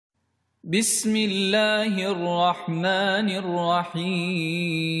بسم الله الرحمن الرحيم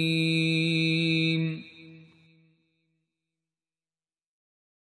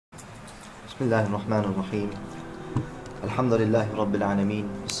بسم الله الرحمن الرحيم الحمد لله رب العالمين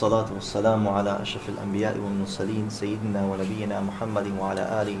والصلاة والسلام على أشرف الأنبياء والمرسلين سيدنا ونبينا محمد وعلى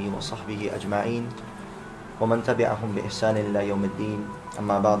آله وصحبه أجمعين ومن تبعهم بإحسان إلى يوم الدين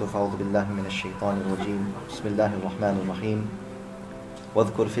أما بعد فأعوذ بالله من الشيطان الرجيم بسم الله الرحمن الرحيم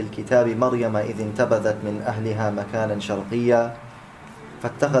واذكر في الكتاب مريم إذ انتبذت من أهلها مكانا شرقيا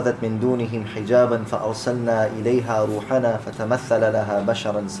فاتخذت من دونهم حجابا فأرسلنا إليها روحنا فتمثل لها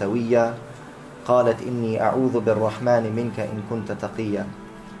بشرا سويا قالت إني أعوذ بالرحمن منك إن كنت تقيا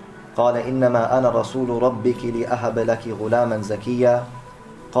قال إنما أنا رسول ربك لأهب لك غلاما زكيا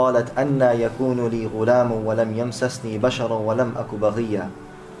قالت أنى يكون لي غلام ولم يمسسني بشر ولم أك بغيا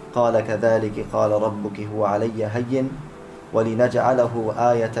قال كذلك قال ربك هو علي هين ولنجعله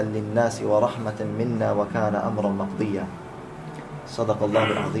آية للناس ورحمة منا وكان أمرا مقضيا صدق الله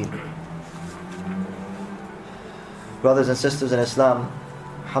العظيم. Brothers and sisters in Islam,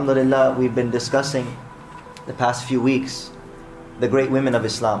 alhamdulillah, we've been discussing the past few weeks the great women of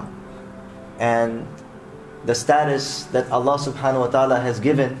Islam and the status that Allah subhanahu wa ta'ala has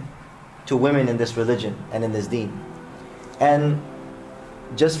given to women in this religion and in this deen. And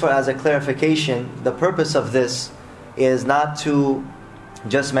just for as a clarification, the purpose of this is not to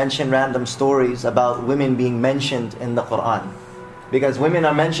just mention random stories about women being mentioned in the Quran, because women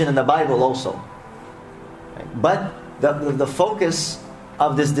are mentioned in the Bible also. But the focus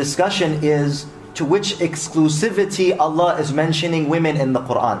of this discussion is to which exclusivity Allah is mentioning women in the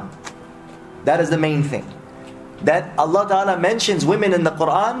Quran. That is the main thing. That Allah Ta'ala mentions women in the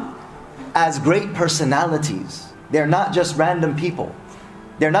Quran as great personalities. They're not just random people.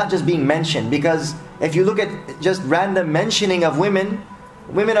 They're not just being mentioned, because if you look at just random mentioning of women,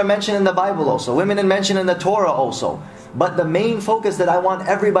 women are mentioned in the Bible also. Women are mentioned in the Torah also. But the main focus that I want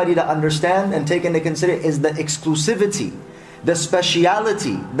everybody to understand and take into consideration is the exclusivity, the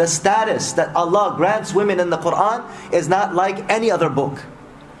speciality, the status that Allah grants women in the Quran is not like any other book.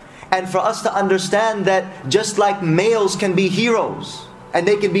 And for us to understand that just like males can be heroes, and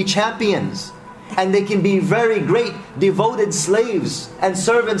they can be champions, and they can be very great devoted slaves and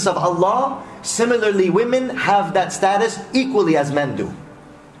servants of Allah, similarly women have that status equally as men do.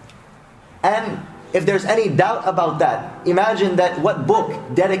 And if there's any doubt about that, imagine that what book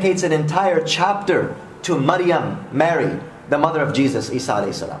dedicates an entire chapter to Mariam, Mary, the mother of Jesus, Isa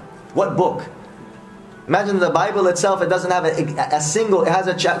AlayhaSalam. What book? Imagine the Bible itself, it doesn't have a single, it has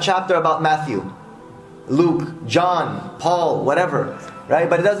a chapter about Matthew, Luke, John, Paul, whatever, right?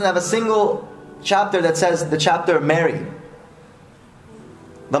 But it doesn't have a single chapter that says the chapter of Mary,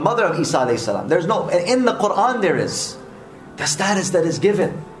 the mother of Isa AlayhaSalam. There's no, in the Quran there is the status that is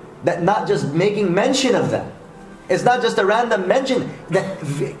given, that not just making mention of them. It's not just a random mention, that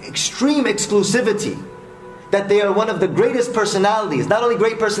extreme exclusivity, that they are one of the greatest personalities, not only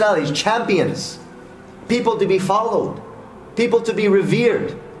great personalities, champions, people to be followed, people to be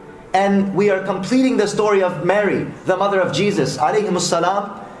revered. And we are completing the story of Mary, the mother of Jesus,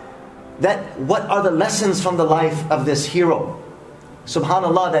 AlayhaSalam, that what are the lessons from the life of this hero?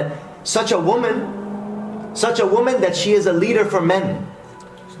 Subhanallah, that such a woman that she is a leader for men.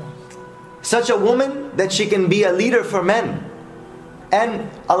 Such a woman that she can be a leader for men. And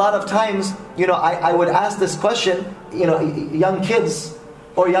a lot of times, I would ask this question, young kids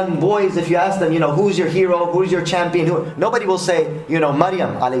or young boys, if you ask them, who's your hero, who's your champion, nobody will say,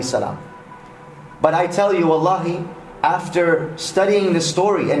 Mariam AlayhaSalam. But I tell you, wallahi, after studying the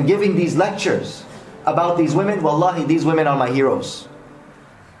story and giving these lectures about these women, wallahi, these women are my heroes.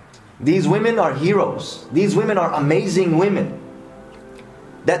 These women are heroes. These women are amazing women.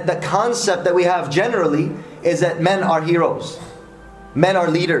 That the concept that we have generally is that men are heroes. Men are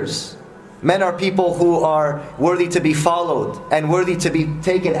leaders. Men are people who are worthy to be followed and worthy to be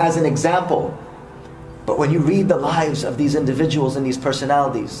taken as an example. But when you read the lives of these individuals and these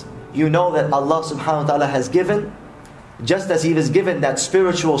personalities, you know that Allah subhanahu wa ta'ala has given, just as He has given that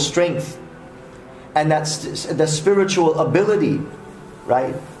spiritual strength and that's the spiritual ability,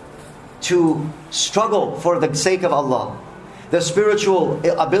 right, to struggle for the sake of Allah. The spiritual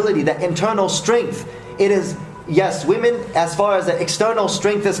ability, the internal strength. It is, yes, women, as far as the external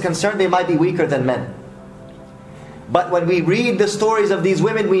strength is concerned, they might be weaker than men. But when we read the stories of these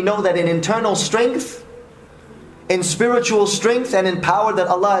women, we know that in internal strength, in spiritual strength and in power that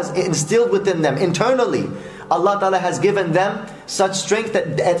Allah has instilled within them, internally, Allah Ta'ala has given them such strength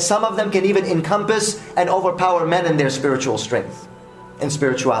that some of them can even encompass and overpower men in their spiritual strength and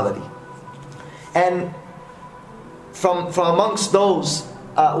spirituality. And from amongst those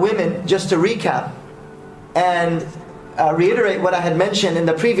women, just to recap and reiterate what I had mentioned in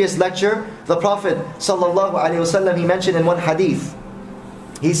the previous lecture. The Prophet ﷺ, he mentioned in one hadith,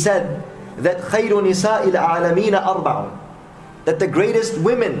 he said that خَيْرُ نِسَاءِ الْعَالَمِينَ أَرْبَعٌ, that the greatest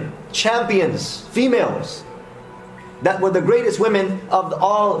women, champions, females, that were the greatest women of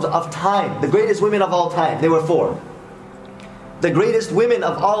all of time, the greatest women of all time, they were four. The greatest women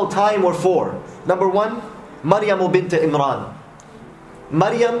of all time were four. Number one, Mariam bint Imran.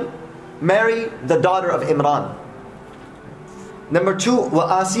 Mariam, Mary, the daughter of Imran. Number two,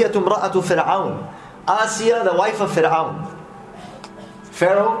 وَآسِيَةُ امْرَأَةُ فِرْعَوْنَ. Asiya, the wife of Fir'aun.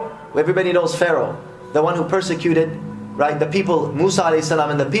 Pharaoh, everybody knows Pharaoh, the one who persecuted, right, the people, Musa alayhi salam,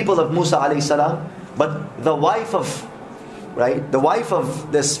 and the people of Musa alayhi salam. But the wife of, right, the wife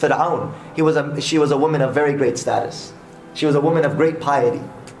of this Fir'aun, she was a woman of very great status. She was a woman of great piety.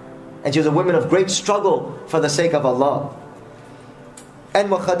 And she was a woman of great struggle for the sake of Allah. And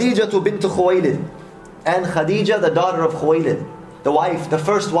وَخَدِيجَةُ بِنْتُ خُوَيْلِدٍ. And Khadija, the daughter of Khuwaylid, the wife, the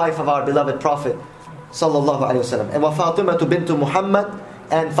first wife of our beloved Prophet sallallahu alaihi wasallam. And وَفَاطِمَةُ بِنْتُ Muhammad.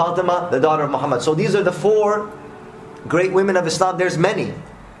 And Fatima, the daughter of Muhammad. So these are the four great women of Islam. There's many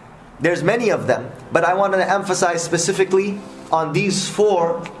of them, but I wanted to emphasize specifically on these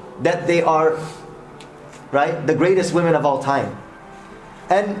four, that they are, right, the greatest women of all time.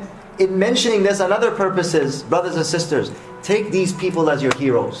 And in mentioning this, another purpose is, brothers and sisters, take these people as your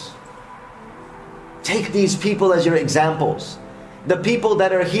heroes. Take these people as your examples. The people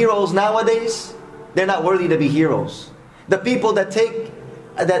that are heroes nowadays, they're not worthy to be heroes. The people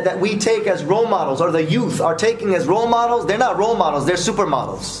that we take as role models, or the youth are taking as role models, they're not role models, they're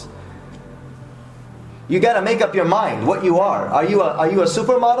supermodels. You got to make up your mind what you are. Are you a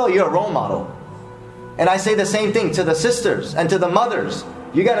supermodel? Or you're a role model. And I say the same thing to the sisters and to the mothers.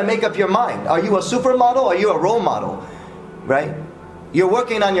 You got to make up your mind. Are you a supermodel? Or are you a role model? Right? You're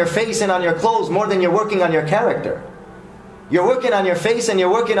working on your face and on your clothes more than you're working on your character. You're working on your face and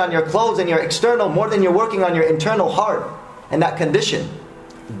you're working on your clothes and your external more than you're working on your internal heart and that condition.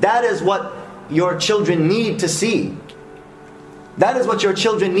 That is what your children need to see. That is what your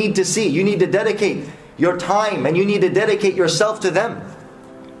children need to see. You need to dedicate your time and you need to dedicate yourself to them.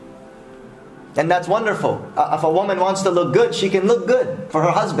 And that's wonderful. If a woman wants to look good, she can look good for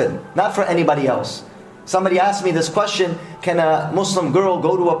her husband, not for anybody else. Somebody asked me this question, can a Muslim girl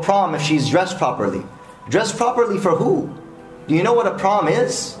go to a prom if she's dressed properly? Dressed properly for who? Do you know what a prom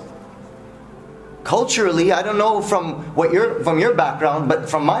is? Culturally, I don't know from your background, but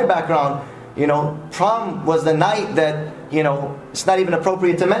from my background, prom was the night that, it's not even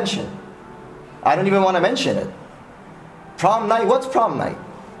appropriate to mention. I don't even want to mention it. Prom night, what's prom night?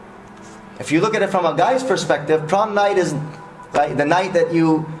 If you look at it from a guy's perspective, prom night is like the night that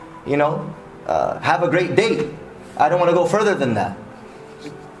you have a great date. I don't want to go further than that.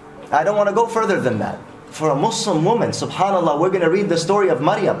 I don't want to go further than that. For a Muslim woman, subhanAllah, we're going to read the story of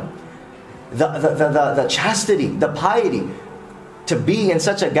Mariam. The chastity, the piety, to be in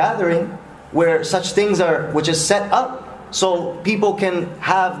such a gathering where such things which is set up so people can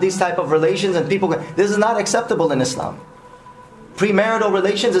have these type of relations and this is not acceptable in Islam. Premarital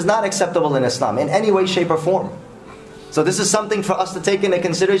relations is not acceptable in Islam in any way, shape or form. So this is something for us to take into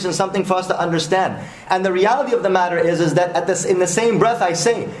consideration, something for us to understand. And the reality of the matter is that in the same breath I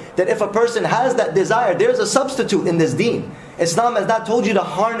say that if a person has that desire, there's a substitute in this deen. Islam has not told you to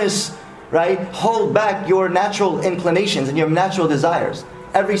harness, right, hold back your natural inclinations and your natural desires.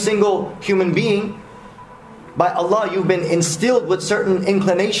 Every single human being, by Allah, you've been instilled with certain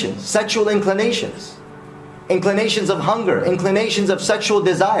inclinations, sexual inclinations. Inclinations of hunger, inclinations of sexual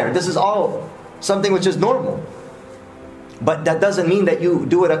desire. This is all something which is normal. But that doesn't mean that you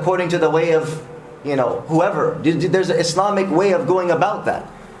do it according to the way of, whoever. There's an Islamic way of going about that.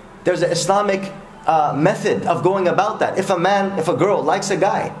 There's an Islamic method of going about that. If a girl likes a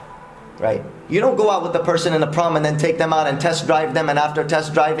guy, right? You don't go out with the person in the prom and then take them out and test drive them, and after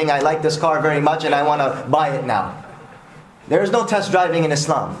test driving, I like this car very much and I want to buy it now. There is no test driving in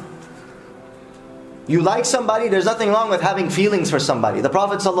Islam. You like somebody, there's nothing wrong with having feelings for somebody. The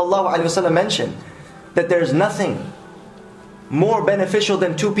Prophet ﷺ mentioned that there's nothing more beneficial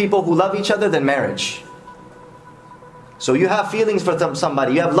than two people who love each other than marriage. So you have feelings for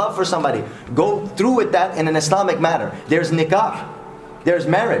somebody, you have love for somebody. Go through with that in an Islamic manner. There's nikah, there's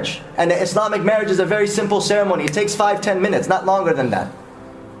marriage. And the Islamic marriage is a very simple ceremony. It takes 5-10 minutes, not longer than that.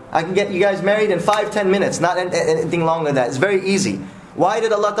 I can get you guys married in 5-10 minutes, not anything longer than that. It's very easy. Why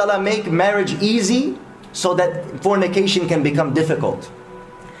did Allah Ta'ala make marriage easy? So that fornication can become difficult.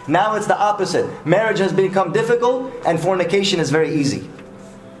 Now it's the opposite. Marriage has become difficult and fornication is very easy.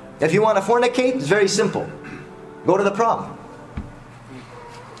 If you want to fornicate, it's very simple. Go to the prom.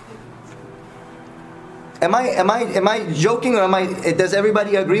 Am I joking, or does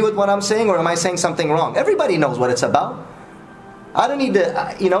everybody agree with what I'm saying, or am I saying something wrong? Everybody knows what it's about. I don't need to,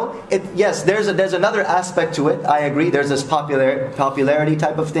 yes, there's another aspect to it. I agree. There's this popularity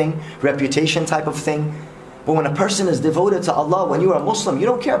type of thing, reputation type of thing. But when a person is devoted to Allah, when you are a Muslim, you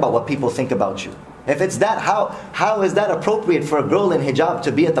don't care about what people think about you. If it's that, how is that appropriate for a girl in hijab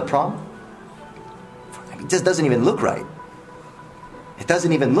to be at the prom? It just doesn't even look right. It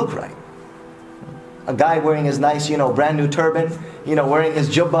doesn't even look right. A guy wearing his nice, brand new turban, wearing his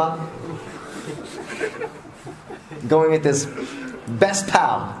jubbah, going with his best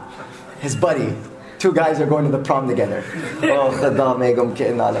pal, his buddy. Two guys are going to the prom together. Oh,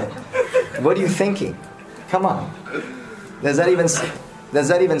 what are you thinking? Come on. Does that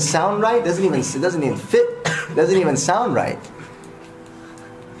even sound right? It doesn't even fit. It doesn't even sound right.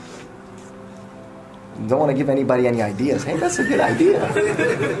 Don't want to give anybody any ideas. Hey, that's a good idea.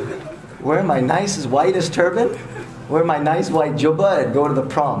 Wear my nicest whitest turban, wear my nice white jubbah, and go to the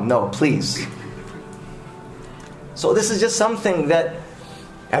prom. No, please. So this is just something that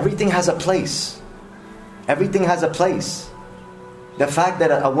everything has a place. Everything has a place. The fact that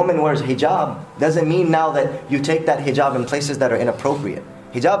a woman wears hijab doesn't mean now that you take that hijab in places that are inappropriate.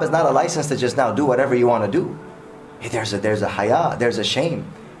 Hijab is not a license to just now do whatever you want to do. There's a haya, there's a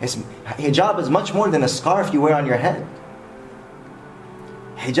shame. Hijab is much more than a scarf you wear on your head.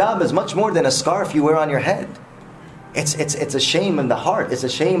 Hijab is much more than a scarf you wear on your head. It's a shame in the heart. It's a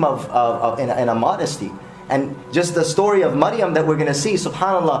shame of a modesty. And just the story of Mariam that we're going to see,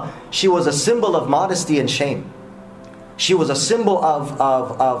 subhanAllah, she was a symbol of modesty and shame. She was a symbol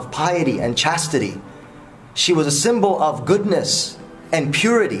of piety and chastity. She was a symbol of goodness and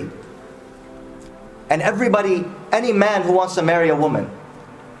purity. And any man who wants to marry a woman,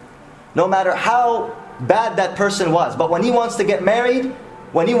 no matter how bad that person was, but when he wants to get married,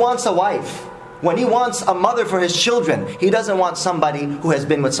 when he wants a wife, when he wants a mother for his children, he doesn't want somebody who has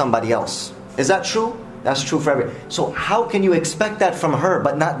been with somebody else. Is that true? That's true for everyone. So how can you expect that from her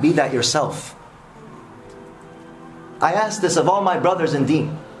but not be that yourself? I ask this of all my brothers in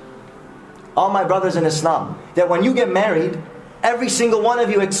Deen, all my brothers in Islam, that when you get married, every single one of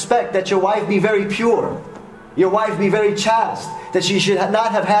you expect that your wife be very pure, your wife be very chaste, that she should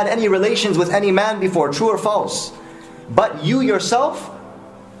not have had any relations with any man before, true or false. But you yourself,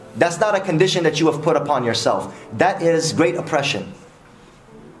 that's not a condition that you have put upon yourself. That is great oppression.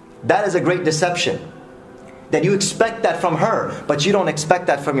 That is a great deception. That you expect that from her, but you don't expect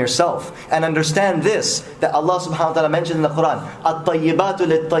that from yourself. And understand this, that Allah subhanahu wa ta'ala mentioned in the Quran, "At-tayyibatu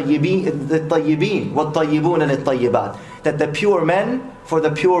lit-tayyibin, wat-tayyibuna lit-tayyibat." That the pure men for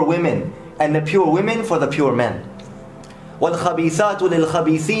the pure women, and the pure women for the pure men. وَالْخَبِيثَاتُ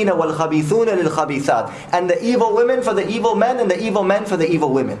لِلْخَبِيثِينَ وَالْخَبِيثُونَ لِلْخَبِيثَاتِ. And the evil women for the evil men, and the evil men for the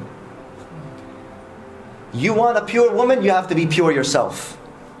evil women. You want a pure woman, you have to be pure yourself.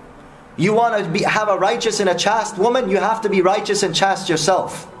 You want to have a righteous and a chaste woman, you have to be righteous and chaste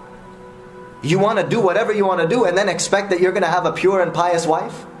yourself. You want to do whatever you want to do and then expect that you're going to have a pure and pious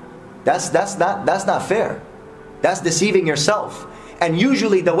wife? That's not fair. That's deceiving yourself. And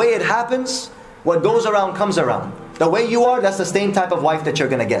usually the way it happens, what goes around comes around. The way you are, that's the same type of wife that you're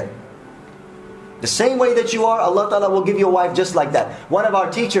going to get. The same way that you are, Allah Ta'ala will give you a wife just like that. One of our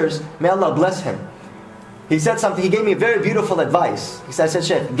teachers, may Allah bless him, he said something, he gave me very beautiful advice. He said,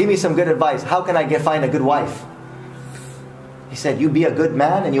 Shaykh, give me some good advice. How can I find a good wife? He said, you be a good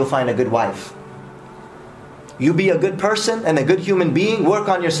man and you'll find a good wife. You be a good person and a good human being, work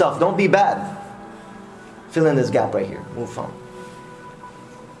on yourself, don't be bad. Fill in this gap right here, move on.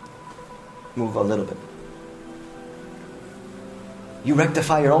 Move a little bit. You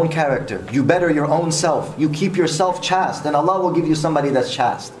rectify your own character, you better your own self, you keep yourself chaste and Allah will give you somebody that's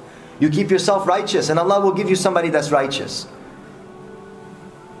chaste. You keep yourself righteous and Allah will give you somebody that's righteous.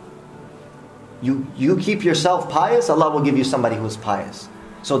 You keep yourself pious, Allah will give you somebody who's pious.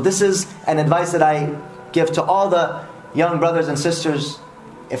 So this is an advice that I give to all the young brothers and sisters.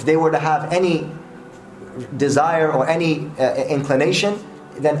 If they were to have any desire or any inclination,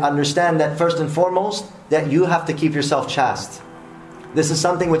 then understand that first and foremost, that you have to keep yourself chaste. This is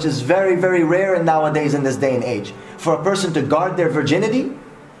something which is very, very rare nowadays in this day and age. For a person to guard their virginity,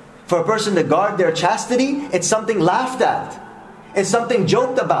 for a person to guard their chastity, it's something laughed at. It's something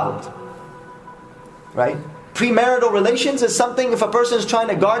joked about. Right? Premarital relations is something, if a person is trying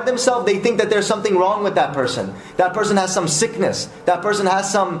to guard themselves, they think that there's something wrong with that person. That person has some sickness. That person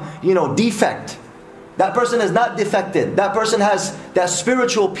has some, defect. That person is not defected. That person has that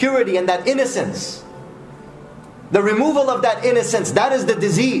spiritual purity and that innocence. The removal of that innocence, that is the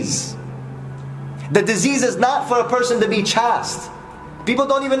disease. The disease is not for a person to be chaste. People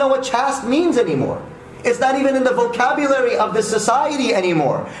don't even know what chaste means anymore. It's not even in the vocabulary of this society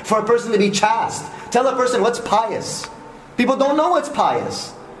anymore for a person to be chaste. Tell a person what's pious. People don't know what's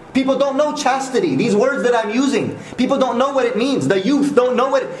pious. People don't know chastity. These words that I'm using, people don't know what it means. The youth don't know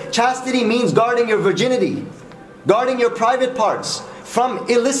what chastity means. Guarding your virginity, guarding your private parts from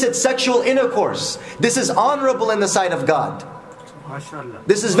illicit sexual intercourse. This is honorable in the sight of God.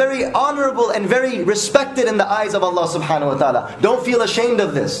 This is very honorable and very respected in the eyes of Allah subhanahu wa ta'ala. Don't feel ashamed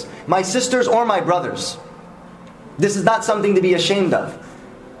of this, my sisters or my brothers. This is not something to be ashamed of.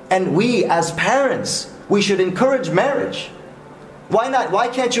 And we as parents, we should encourage marriage. Why not? Why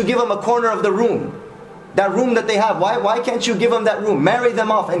can't you give them a corner of the room? That room that they have. Why can't you give them that room? Marry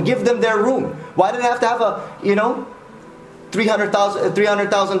them off and give them their room. Why do they have to have a,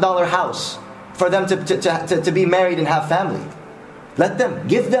 $300,000 house for them to be married and have family? Let them,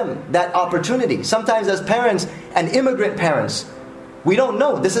 give them that opportunity. Sometimes as parents and immigrant parents, we don't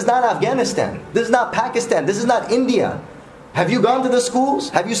know. This is not Afghanistan. This is not Pakistan. This is not India. Have you gone to the schools?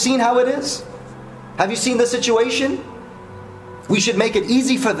 Have you seen how it is? Have you seen the situation? We should make it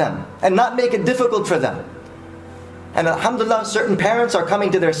easy for them and not make it difficult for them. And alhamdulillah, certain parents are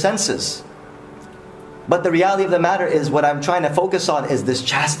coming to their senses. But the reality of the matter is, what I'm trying to focus on is this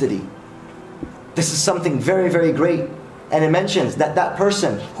chastity. This is something very, very great. And it mentions that that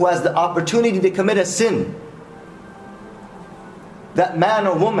person who has the opportunity to commit a sin, that man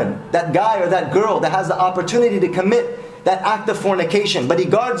or woman, that guy or that girl that has the opportunity to commit that act of fornication, but he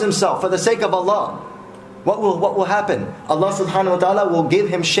guards himself for the sake of Allah, what will happen? Allah subhanahu wa ta'ala will give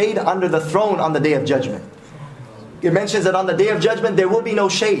him shade under the throne on the day of judgment. It mentions that on the day of judgment there will be no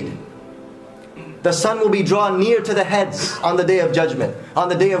shade. The sun will be drawn near to the heads on the day of judgment, on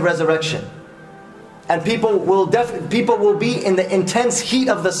the day of resurrection. And people will be in the intense heat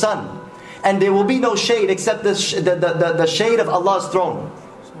of the sun. And there will be no shade except the shade of Allah's throne.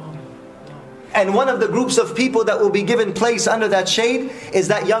 And one of the groups of people that will be given place under that shade is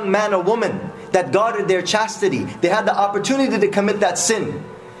that young man or woman that guarded their chastity. They had the opportunity to commit that sin.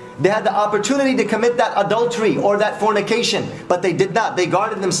 They had the opportunity to commit that adultery or that fornication, but they did not. They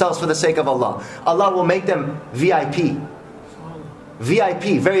guarded themselves for the sake of Allah. Allah will make them VIP.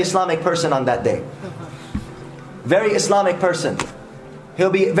 VIP, very Islamic person on that day. Very Islamic person. He'll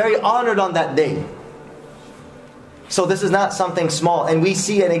be very honored on that day. So this is not something small. And we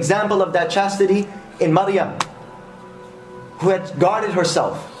see an example of that chastity in Mariam, who had guarded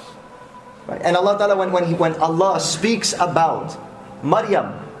herself. Right? And Allah Ta'ala, when Allah speaks about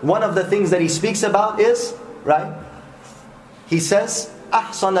Mariam, one of the things that He speaks about is, right? He says,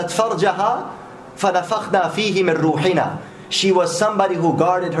 أَحْصَنَتْ فَرْجَهَا فَنَفَخْنَا فِيهِ مِنْ رُوحِنَا. She was somebody who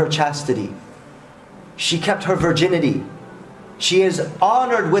guarded her chastity. She kept her virginity. She is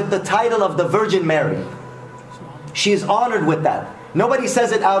honored with the title of the Virgin Mary. She is honored with that. Nobody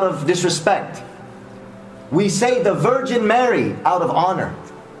says it out of disrespect. We say the Virgin Mary out of honor.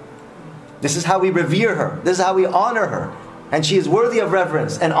 This is how we revere her. This is how we honor her. And she is worthy of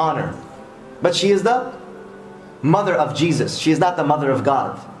reverence and honor. But she is the mother of Jesus. She is not the mother of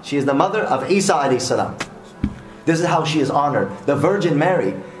God. She is the mother of Isa AlayhaSalam. This is how she is honored. The Virgin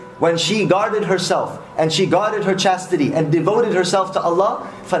Mary, when she guarded herself and she guarded her chastity and devoted herself to Allah,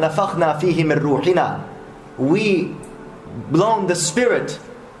 فَنَفَخْنَا فِيهِ مِنْ رُوحِنَا. We blown the spirit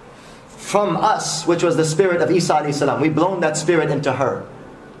from us, which was the spirit of Isa AlayhaSalam. We blown that spirit into her.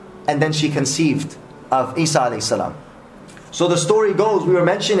 And then she conceived of Isa AlayhaSalam. So the story goes, we were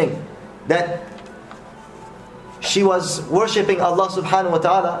mentioning that she was worshipping Allah subhanahu wa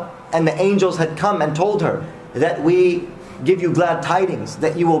ta'ala, and the angels had come and told her that we give you glad tidings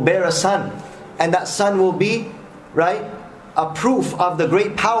that you will bear a son, and that son will be, right, a proof of the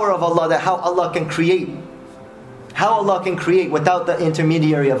great power of Allah, that how Allah can create. How Allah can create without the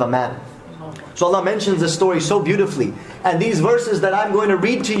intermediary of a man. So Allah mentions this story so beautifully. And these verses that I'm going to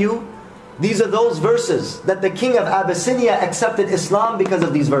read to you, these are those verses that the king of Abyssinia accepted Islam because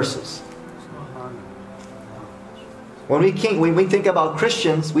of these verses. When we think about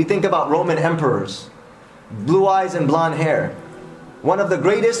Christians, we think about Roman emperors, blue eyes and blonde hair. One of the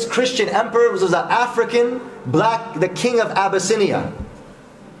greatest Christian emperors was an African, black, the king of Abyssinia.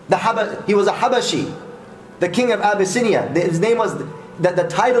 He was a Habashi, the king of Abyssinia. His name was, the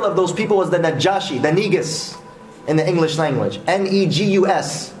title of those people was the Najashi, the Negus in the English language.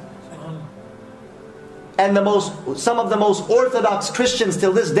 Negus. And some of the most orthodox Christians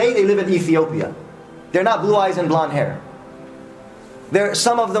till this day, they live in Ethiopia. They're not blue eyes and blonde hair. They're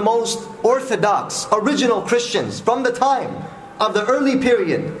some of the most orthodox, original Christians from the time of the early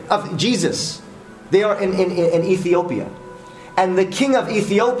period of Jesus. They are in Ethiopia. And the king of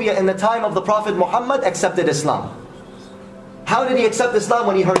Ethiopia in the time of the Prophet Muhammad accepted Islam. How did he accept Islam?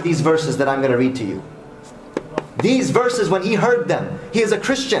 When he heard these verses that I'm going to read to you. These verses, when he heard them, he is a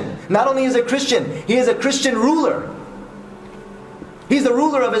Christian. Not only is a Christian, he is a Christian ruler. He's the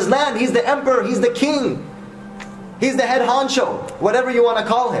ruler of his land. He's the emperor. He's the king. He's the head honcho. Whatever you want to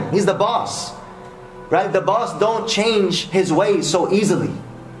call him. He's the boss. Right? The boss don't change his ways so easily.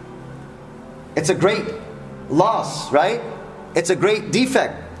 It's a great loss, right? It's a great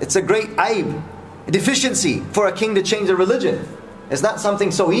defect. It's a great aib, a deficiency for a king to change a religion. It's not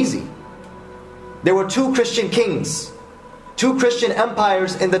something so easy. There were two Christian kings, two Christian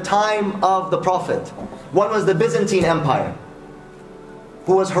empires in the time of the Prophet. One was the Byzantine Empire,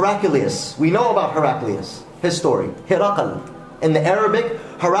 who was Heraclius. We know about Heraclius, his story. Herakl in the Arabic,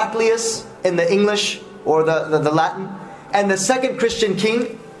 Heraclius in the English or the Latin. And the second Christian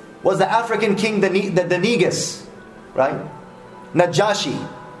king was the African king, the Negus, right? Najashi.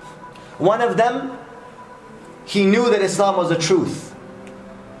 One of them, he knew that Islam was the truth.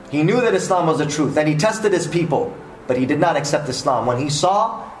 He knew that Islam was the truth, and he tested his people, but he did not accept Islam. When he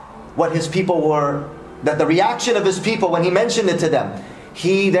saw what his people were, that the reaction of his people when he mentioned it to them,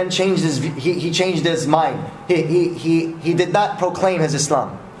 he then changed his mind. He did not proclaim his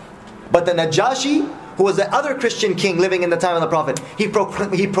Islam. But the Najashi, who was the other Christian king living in the time of the Prophet, he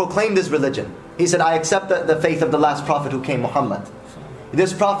proclaimed his religion. He said, I accept the faith of the last Prophet who came, Muhammad.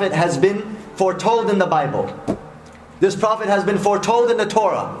 This Prophet has been foretold in the Bible. This Prophet has been foretold in the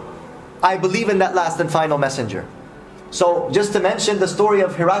Torah. I believe in that last and final messenger. So just to mention the story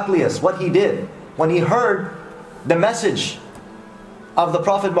of Heraclius, what he did when he heard the message of the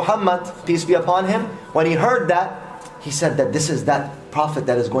Prophet Muhammad, peace be upon him, when he heard that, he said that this is that Prophet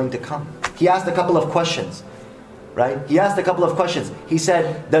that is going to come. He asked a couple of questions, right? He asked a couple of questions. He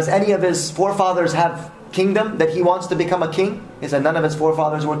said, does any of his forefathers have kingdom that he wants to become a king? He said, none of his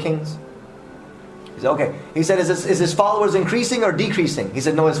forefathers were kings. He said, okay. He said, is his followers increasing or decreasing? He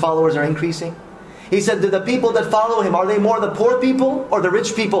said, no, his followers are increasing. He said, do the people that follow him, are they more the poor people or the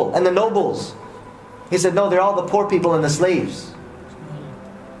rich people and the nobles? He said, no, they're all the poor people and the slaves.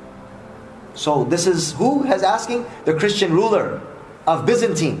 So this is, who is asking? The Christian ruler of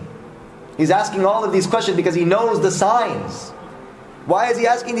Byzantine. He's asking all of these questions because he knows the signs. Why is he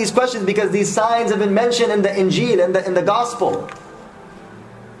asking these questions? Because these signs have been mentioned in the Injil, in the Gospel.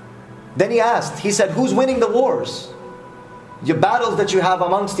 Then he asked, he said, who's winning the wars? Your battles that you have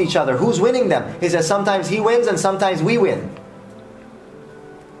amongst each other, who's winning them? He said, sometimes he wins and sometimes we win.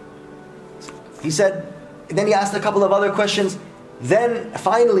 He said, then he asked a couple of other questions. Then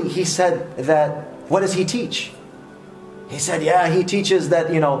finally he said that, what does he teach? He said, yeah, he teaches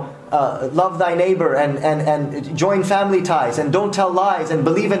that, love thy neighbor and join family ties and don't tell lies and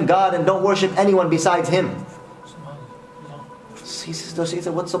believe in God and don't worship anyone besides him. He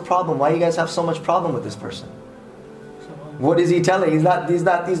said, what's the problem? Why do you guys have so much problem with this person? What is he telling? He's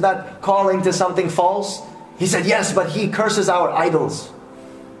not calling to something false. He said, yes, but he curses our idols.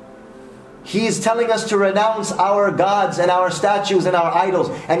 He's telling us to renounce our gods and our statues and our idols.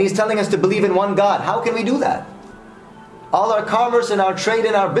 And he's telling us to believe in one God. How can we do that? All our commerce and our trade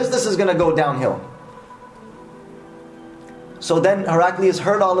and our business is going to go downhill. So then Heraclius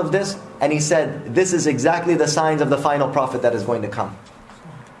heard all of this and he said, this is exactly the signs of the final prophet that is going to come.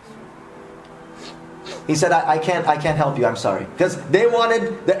 He said, I can't help you, I'm sorry. Because they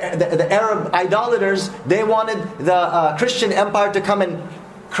wanted, the Arab idolaters, they wanted the Christian empire to come and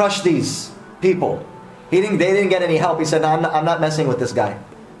crush these people. They didn't get any help. He said, no, I'm not messing with this guy.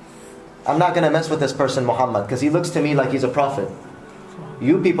 I'm not going to mess with this person, Muhammad, because he looks to me like he's a prophet.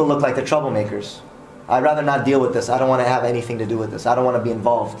 You people look like the troublemakers. I'd rather not deal with this. I don't want to have anything to do with this. I don't want to be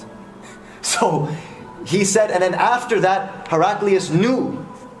involved. So he said, and then after that, Heraclius knew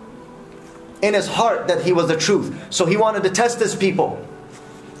in his heart that he was the truth. So he wanted to test his people.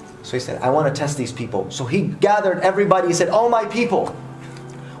 So he said, I want to test these people. So he gathered everybody. He said, oh my people,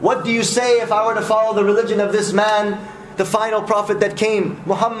 what do you say if I were to follow the religion of this man, the final prophet that came,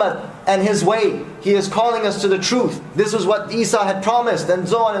 Muhammad, and his way? He is calling us to the truth. This is what Isa had promised, and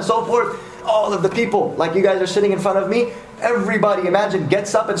so on and so forth. All of the people, like you guys are sitting in front of me, everybody, imagine,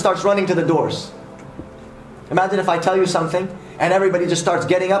 gets up and starts running to the doors. Imagine if I tell you something, and everybody just starts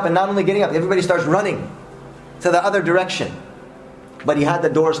getting up, and not only getting up, everybody starts running to the other direction. But he had the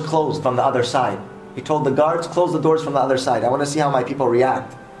doors closed from the other side. He told the guards, close the doors from the other side. I want to see how my people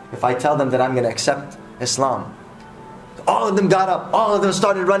react if I tell them that I'm going to accept Islam. All of them got up. All of them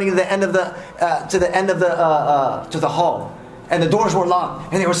started running to the end of the hall, and the doors were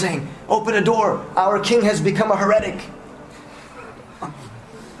locked. And they were saying, "Open a door! Our king has become a heretic.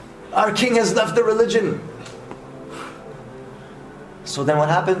 Our king has left the religion." So then what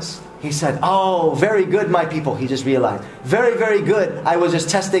happens? He said, "Oh, very good, my people." He just realized, very, very good. I was just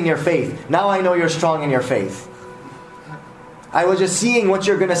testing your faith. Now I know you're strong in your faith. I was just seeing what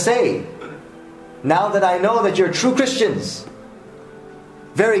you're going to say. Now that I know that you're true Christians.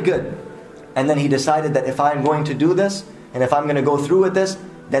 Very good. And then he decided that if I'm going to do this, and if I'm going to go through with this,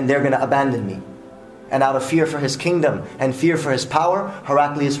 then they're going to abandon me. And out of fear for his kingdom and fear for his power,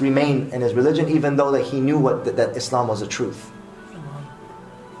 Heraclius remained in his religion, even though that he knew that Islam was the truth.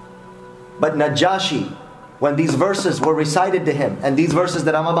 But Najashi, when these verses were recited to him, and these verses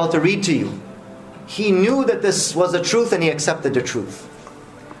that I'm about to read to you, he knew that this was the truth and he accepted the truth.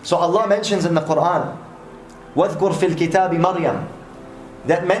 So Allah mentions in the Quran, وَاذْكُرْ فِي الْكِتَابِ Mariam,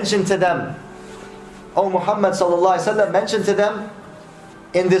 that mentioned to them, O Muhammad sallallahu alaihi wasallam, mentioned to them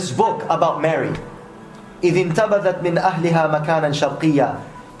in this book about Mary, إِذِ انْتَبَذَتْ مِنْ أَهْلِهَا مَكَانًا شَرْقِيًّا,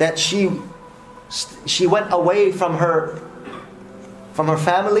 that she went away from her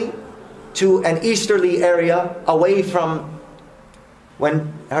family to an easterly area, away from,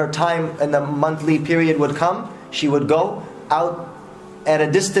 when her time in the monthly period would come, she would go out at a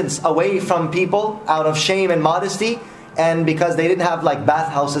distance away from people out of shame and modesty. And because they didn't have like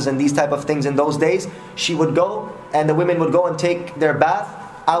bathhouses and these type of things in those days, she would go, and the women would go and take their bath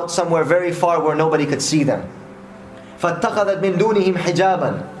out somewhere very far where nobody could see them. فَاتَّخَذَتْ مِن دُونِهِمْ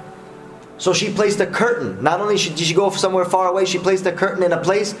حِجَابًا, so she placed a curtain. Not only did she go somewhere far away, she placed a curtain in a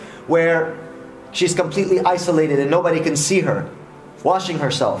place where she's completely isolated and nobody can see her, washing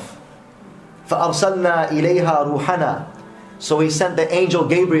herself. فَأَرْسَلْنَا إِلَيْهَا رُوحَنَا, so we sent the angel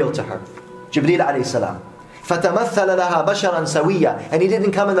Gabriel to her, Jibreel alayhi salam. فَتَمَثَّلَ لَهَا بَشَرًا سَوِيًّا, and he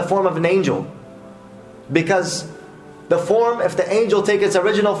didn't come in the form of an angel, because the form, if the angel takes its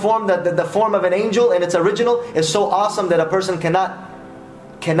original form, the form of an angel and its original is so awesome that a person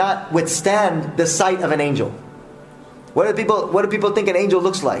cannot withstand the sight of an angel. What do people think an angel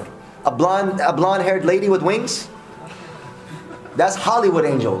looks like? A blonde-haired lady with wings? That's Hollywood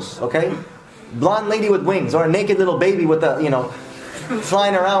angels, okay? Blonde lady with wings, or a naked little baby with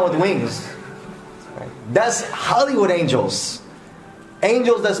flying around with wings. That's Hollywood angels.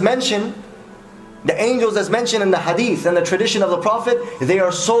 Angels that's mentioned, the angels that's mentioned in the hadith and the tradition of the Prophet, they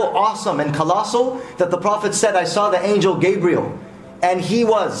are so awesome and colossal that the Prophet said, I saw the angel Gabriel, and he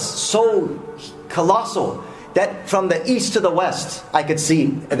was so colossal that from the east to the west I could see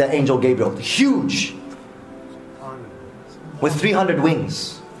the angel Gabriel, huge, with 300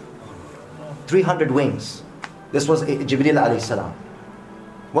 wings. 300 wings. This was Jibreel alayhi salam.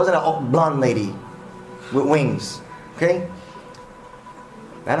 Wasn't a blonde lady with wings. Okay?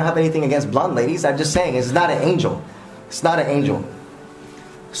 I don't have anything against blonde ladies. I'm just saying it's not an angel. It's not an angel.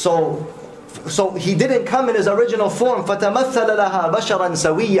 So he didn't come in his original form. فَتَمَثَّلَ لَهَا بَشَرًا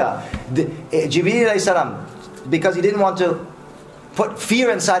سَوِيًّا. Jibreel alayhi salam, because he didn't want to put fear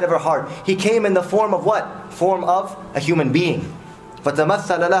inside of her heart, he came in the form of what? Form of a human being.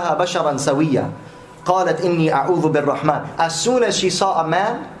 فَتَمَثَّلَ لَهَا بَشَرًا سَوِيًّا قَالَتْ إِنِّي أَعُوذُ بِالرَّحْمَنِ. As soon as she saw a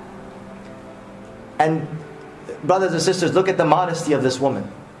man, and brothers and sisters, look at the modesty of this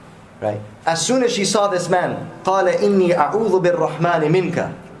woman, right? As soon as she saw this man, قَالَ إِنِّي أَعُوذُ بِالرَّحْمَنِ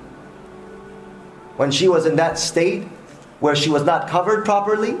مِنْكَ. When she was in that state where she was not covered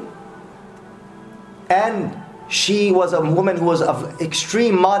properly, and she was a woman who was of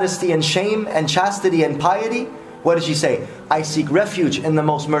extreme modesty and shame and chastity and piety, what did she say? I seek refuge in the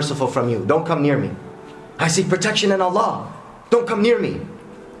most merciful from you. Don't come near me. I seek protection in Allah. Don't come near me.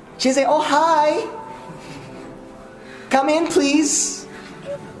 She say, oh hi, come in please.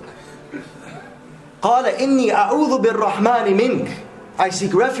 قال إني أعوذ بالرحمن منك. I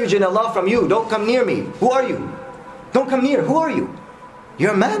seek refuge in Allah from you. Don't come near me. Who are you? Don't come near. Who are you?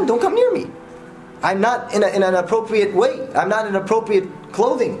 You're a man. Don't come near me. I'm not in an appropriate way. I'm not in appropriate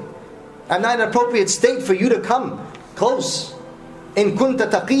clothing. I'm not in an appropriate state for you to come close. In kunta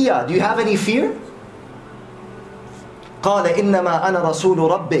taqiyya. Do you have any fear? قال إنما أنا رسول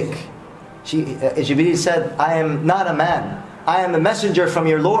ربك. Jibreel said, I am not a man. I am a messenger from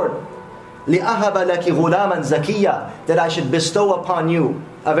your Lord. لِأَهَبَ لَكِ غُلَامًا زَكِيًّا, that I should bestow upon you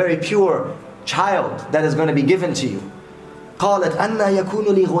a very pure child that is going to be given to you. قالت أَنَّا يَكُونُ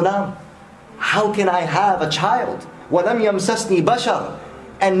لِي غُلَامٌ. How can I have a child? وَلَمْ يَمْسَسْنِي بَشَرٌ,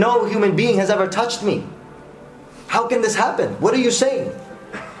 and no human being has ever touched me. How can this happen? What are you saying?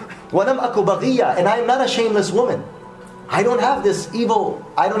 وَلَمْ أَكُ بَغِيًّا, and I am not a shameless woman. I don't have this evil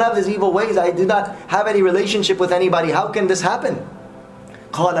ways. I do not have any relationship with anybody. How can this happen?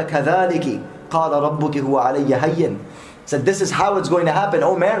 قَالَ كَذَلِكِ قَالَ رَبُّكِ هُوَ عَلَيَّ هَيِّنٌ. Said, this is how it's going to happen,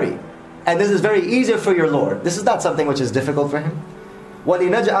 O Mary. And this is very easy for your Lord. This is not something which is difficult for Him.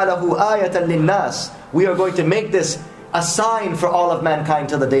 وَلِنَجْعَلَهُ آيَةً لِلنَّاسِ. We are going to make this a sign for all of mankind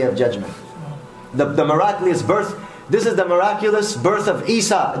till the Day of Judgment. The miraculous birth. This is the miraculous birth of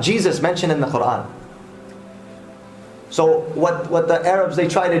Isa, Jesus, mentioned in the Quran. So what the Arabs, they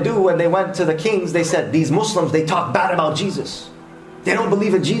try to do when they went to the kings, they said, these Muslims, they talk bad about Jesus. They don't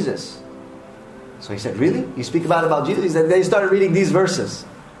believe in Jesus. So he said, really? You speak bad about Jesus? He said, they started reading these verses.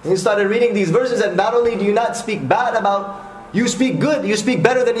 And he started reading these verses, and not only do you not speak bad about, you speak good, you speak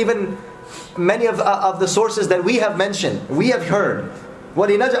better than even many of the sources that we have mentioned, we have heard.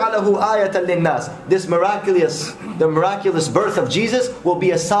 وَلِنَجْعَلَهُ آيَةً لِلنَّاسِ. This the miraculous birth of Jesus will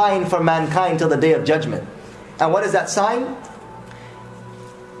be a sign for mankind till the day of judgment. And what is that sign?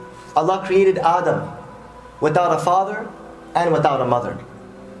 Allah created Adam without a father and without a mother.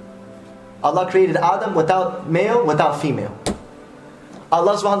 Allah created Adam without male, without female.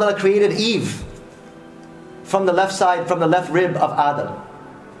 Allah subhanahu wa ta'ala created Eve from the left side, from the left rib of Adam,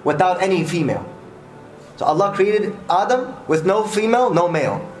 without any female. So Allah created Adam with no female, no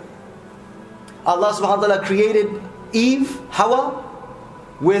male. Allah subhanahu wa ta'ala created Eve, Hawa,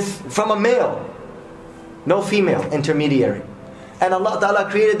 from a male, no female intermediary. And Allah ta'ala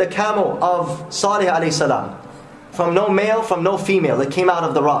created the camel of Salih alayhi salam, from no male, from no female. It came out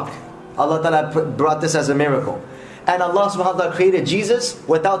of the rock. Allah ta'ala brought this as a miracle. And Allah subhanahu wa ta'ala created Jesus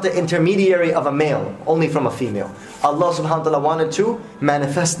without the intermediary of a male, only from a female. Allah subhanahu wa ta'ala wanted to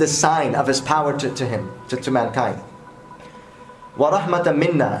manifest this sign of His power to him, to mankind. وَرَحْمَةً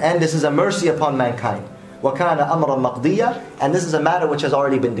مِنَّا. And this is a mercy upon mankind. وَكَانَ أَمْرًا مَقْضِيًّا. And this is a matter which has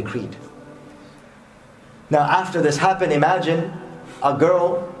already been decreed. Now after this happened, imagine a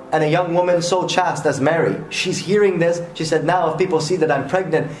girl and a young woman so chaste as Mary. She's hearing this. She said, now if people see that I'm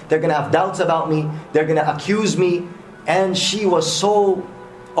pregnant, they're going to have doubts about me. They're going to accuse me. And she was so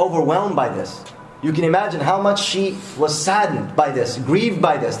overwhelmed by this. You can imagine how much she was saddened by this, grieved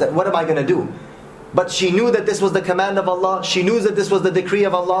by this, that what am I going to do? But she knew that this was the command of Allah. She knew that this was the decree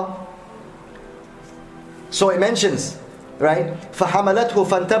of Allah. So it mentions, right? فَحَمَلَتْهُ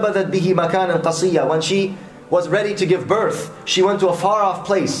فَانْتَبَذَتْ بِهِ مَكَانًا قَصِيًّا. When she was ready to give birth, she went to a far off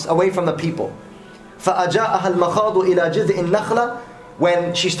place, away from the people. فَأَجَاءَهَا الْمَخَاضُ إِلَى جِذْءِ النَّخْلَةِ.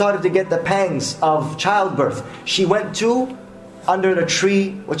 When she started to get the pangs of childbirth, she went to under the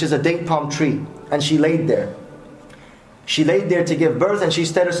tree, which is a date palm tree, and she laid there. She laid there to give birth, and she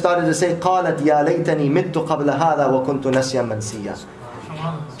started to say, قَالَتْ يَا لَيْتَنِي مِتُّ قَبْلَ هَذَا وَكُنْتُ نَسْيًا مَنْسِيًّا.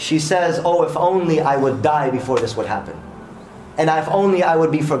 She says, oh, if only I would die before this would happen. And if only I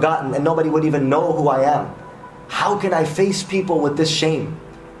would be forgotten and nobody would even know who I am. How can I face people with this shame?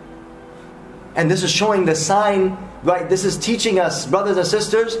 And this is showing the sign, right? This is teaching us, brothers and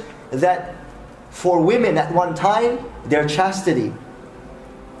sisters, that for women at one time, their chastity,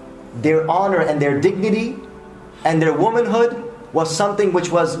 their honor and their dignity, and their womanhood was something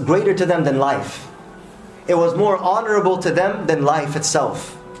which was greater to them than life. It was more honorable to them than life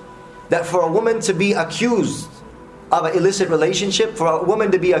itself. That for a woman to be accused of an illicit relationship, for a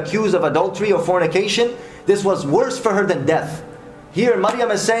woman to be accused of adultery or fornication, this was worse for her than death. Here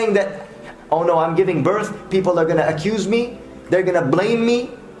Mariam is saying that, oh no, I'm giving birth, people are going to accuse me, they're going to blame me,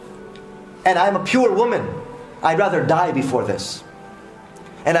 and I'm a pure woman. I'd rather die before this.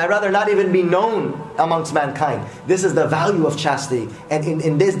 And I'd rather not even be known amongst mankind. This is the value of chastity. And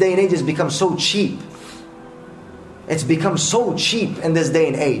in this day and age, it's become so cheap. It's become so cheap in this day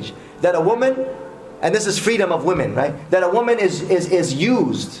and age that a woman, and this is freedom of women, right? That a woman is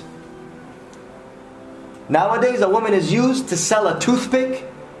used. Nowadays, a woman is used to sell a toothpick,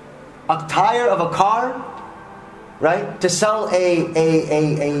 a tire of a car, right? To sell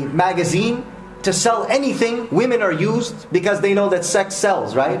a magazine, to sell anything. Women are used because they know that sex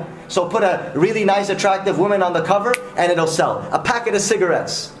sells, right? So put a really nice, attractive woman on the cover and it'll sell. A packet of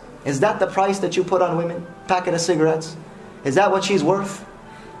cigarettes. Is that the price that you put on women? Packet of cigarettes? Is that what she's worth?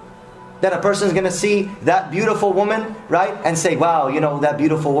 That a person's going to see that beautiful woman, right? And say, wow, you know, that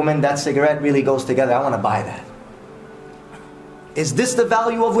beautiful woman, that cigarette really goes together. I want to buy that. Is this the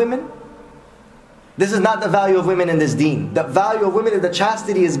value of women? This is not the value of women in this deen. The value of women in the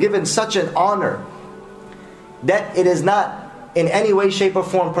chastity is given such an honor that it is not in any way, shape or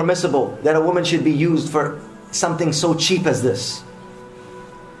form permissible that a woman should be used for something so cheap as this.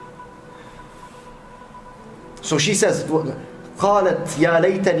 So she says, قالت يا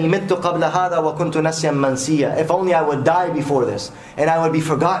ليتني مت قبل هذا وكنت نسيا منسيا. If only I would die before this and I would be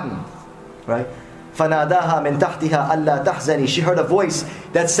forgotten, right? فناداها من تحتها ألا تحزني. She heard a voice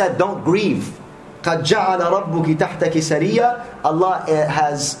that said, don't grieve. قد جعل ربك تحتك سريا. Allah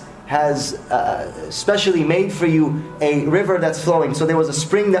has specially made for you a river that's flowing. So there was a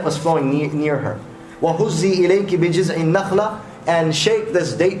spring that was flowing near her. وهزي إليك بجذع النخلة. And shake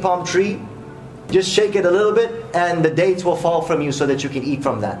this date palm tree. Just shake it a little bit and the dates will fall from you so that you can eat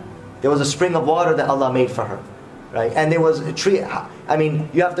from that. There was a spring of water that Allah made for her. right? And there was a tree. I mean,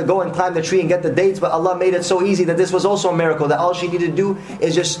 you have to go and climb the tree and get the dates, but Allah made it so easy that this was also a miracle, that all she needed to do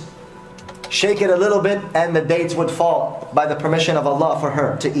is just shake it a little bit and the dates would fall by the permission of Allah for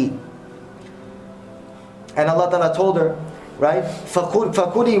her to eat. And Allah Ta'ala told her, right,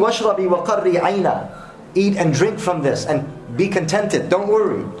 فَكُلِي وَاشْرَبِي وَقَرِّي عَيْنًا, eat and drink from this and be contented, don't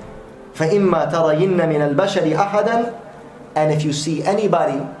worry. فَإِمَّا تَرَيِنَّ مِنَ الْبَشَرِ أَحَدًا, and if you see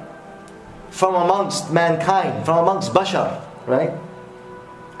anybody from amongst mankind, from amongst bashar, right,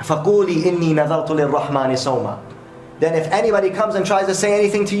 فَقُولِي إِنِّي نَذَرْتُ لِلرَّحْمَنِ صَوْمًا, then if anybody comes and tries to say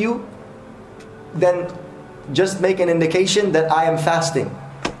anything to you, then just make an indication that I am fasting.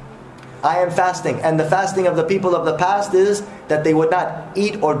 I am fasting. And the fasting of the people of the past is that they would not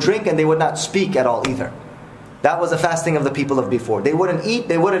eat or drink and they would not speak at all either. That was the fasting of the people of before. They wouldn't eat,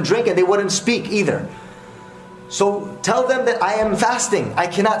 they wouldn't drink, and they wouldn't speak either. So tell them that I am fasting, I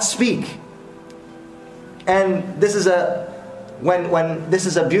cannot speak. And this is a this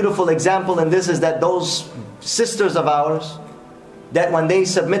is a beautiful example, and this is that those sisters of ours, that when they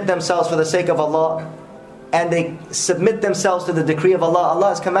submit themselves for the sake of Allah, and they submit themselves to the decree of Allah, Allah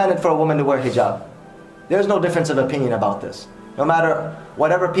has commanded for a woman to wear hijab. There's no difference of opinion about this. No matter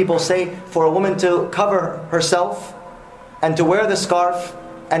whatever people say, for a woman to cover herself and to wear the scarf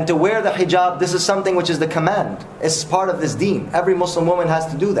and to wear the hijab, this is something which is the command. It's part of this deen. Every Muslim woman has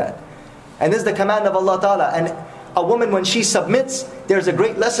to do that. And this is the command of Allah Ta'ala. And a woman, when she submits, there's a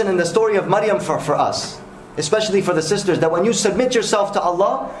great lesson in the story of Mariam for us, especially for the sisters, that when you submit yourself to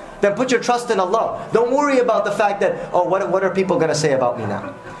Allah, then put your trust in Allah. Don't worry about the fact that, oh, what are people going to say about me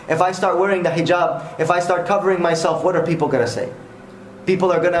now? If I start wearing the hijab, if I start covering myself, what are people going to say?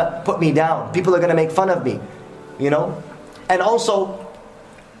 People are going to put me down. People are going to make fun of me. You know? And also,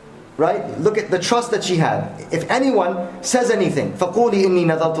 right, look at the trust that she had. If anyone says anything, فَقُولِي إِنِّي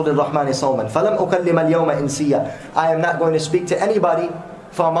نَذَرْتُ لِلرَّحْمَنِ صَوْمًا فَلَمْ أُكَلِّمَ الْيَوْمَ إِنسِيًّا, I am not going to speak to anybody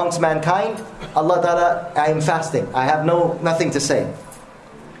from amongst mankind. Allah Ta'ala, I am fasting. I have nothing to say.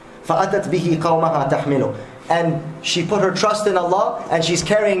 فَأَتَتْ بِهِ قَوْمَهَا تَحْمِلُ, and she put her trust in Allah, and she's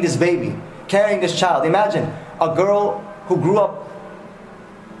carrying this baby, carrying this child. Imagine a girl who grew up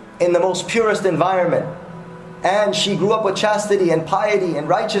in the most purest environment, and she grew up with chastity and piety and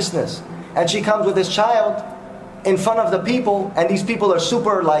righteousness, and she comes with this child in front of the people, and these people are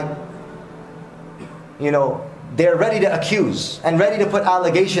super, like, you know, they're ready to accuse and ready to put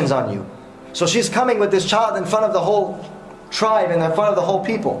allegations on you. So she's coming with this child in front of the whole tribe and in front of the whole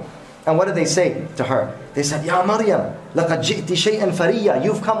people. And what did they say to her? They said, Ya Mariam, لَقَدْ جِئْتِ شَيْئًا فَرِيًّا,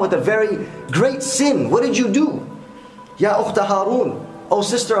 you've come with a very great sin. What did you do? Ya ukhta Harun, oh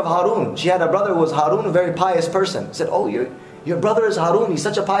sister of Harun. She had a brother who was Harun, a very pious person. He said, oh, your brother is Harun, he's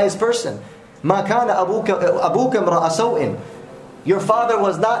such a pious person. مَا كَانَ أَبُوكَ امْرَأَ سَوْءٍ, your father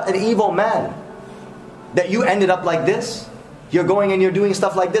was not an evil man, that you ended up like this. You're going and you're doing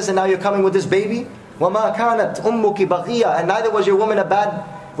stuff like this, and now you're coming with this baby. وَمَا كَانَتْ أُمُّكِ بَغِيًّا, and neither was your woman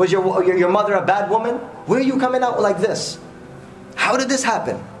was your mother a bad woman? Where are you coming out like this? How did this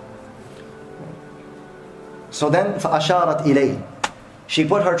happen? So then, فَأَشَارَتْ إِلَيْهِ, she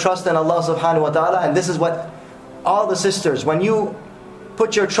put her trust in Allah subhanahu wa ta'ala. And this is what all the sisters, when you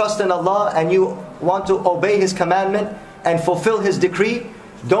put your trust in Allah and you want to obey His commandment and fulfill His decree,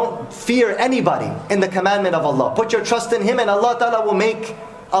 don't fear anybody in the commandment of Allah. Put your trust in Him, and Allah Ta'ala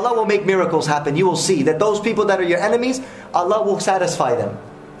will make miracles happen. You will see that those people that are your enemies, Allah will satisfy them.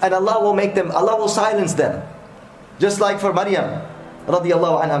 And Allah will silence them. Just like for Mariam,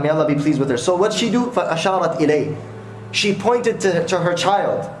 radiyallahu anha, may Allah be pleased with her. So what she do? فَأَشَارَتْ إِلَيْهِ, she pointed to her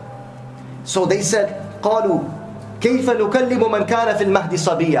child. So they said, قَالُوا كَيْفَ نُكَلِّمُ مَنْ كَانَ فِي الْمَهْدِ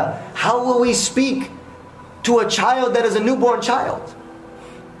صَبِيًّا, how will we speak to a child that is a newborn child?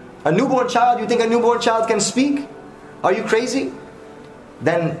 A newborn child, you think a newborn child can speak? Are you crazy?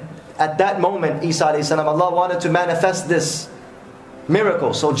 Then at that moment, Isa alayhi salam, Allah wanted to manifest this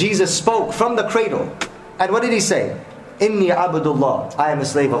miracle. So Jesus spoke from the cradle. And what did He say? Inni abdullah, I am a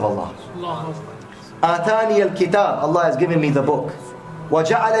slave of Allah. Atani al-kitab, Allah has given me the book.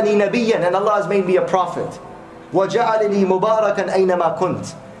 وَجَعَلَنِي نَبِيًّا, and Allah has made me a prophet. وَجَعَلَنِي مُبَارَكًا أَيْنَمَا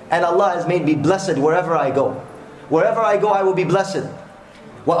كُنْتِ, and Allah has made me blessed wherever I go. Wherever I go, I will be blessed.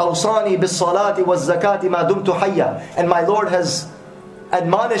 وَأَوْصَانِي بِالصَّلَاةِ وَالزَّكَاةِ مَا دُمْتُ حَيًّا, and my Lord has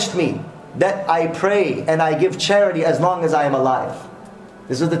admonished me that I pray and I give charity as long as I am alive.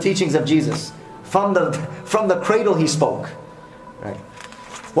 This is the teachings of Jesus. From the cradle He spoke. Right.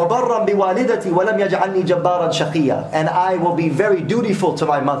 وَبَرًّا بِوَالِدَتِي وَلَمْ يَجْعَلْنِي جَبَّارًا شَقِيًّا, and I will be very dutiful to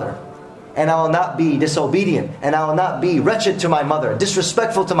my mother, and I will not be disobedient, and I will not be wretched to my mother,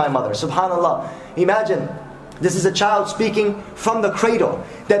 disrespectful to my mother. Subhanallah. Imagine, this is a child speaking from the cradle.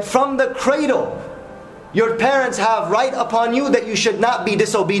 That from the cradle, Your parents have right upon you that you should not be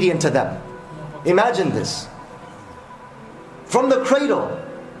disobedient to them. Imagine this. From the cradle,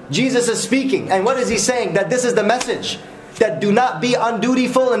 Jesus is speaking. And what is He saying? That this is the message. That do not be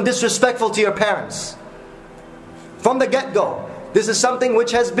undutiful and disrespectful to your parents. From the get-go. This is something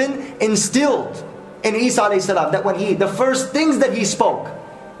which has been instilled in Isa alayhi salam. That when the first things that he spoke,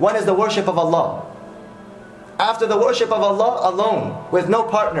 one is the worship of Allah. After the worship of Allah alone, with no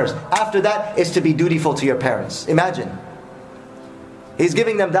partners, after that is to be dutiful to your parents. Imagine. He's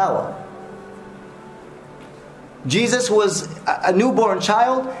giving them dawah. Jesus was a newborn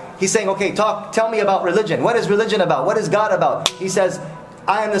child. He's saying, okay, tell me about religion. What is religion about? What is God about? He says,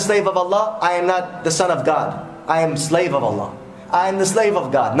 I am the slave of Allah. I am not the son of God. I am slave of Allah. I am the slave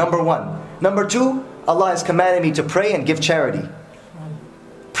of God, number one. Number two, Allah has commanded me to pray and give charity.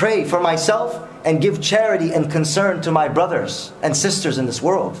 Pray for myself and give charity and concern to my brothers and sisters in this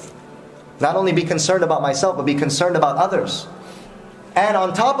world. Not only be concerned about myself, but be concerned about others. And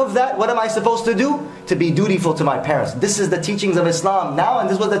on top of that, what am I supposed to do? To be dutiful to my parents. This is the teachings of Islam now, and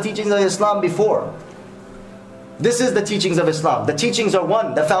this was the teachings of Islam before. This is the teachings of Islam. The teachings are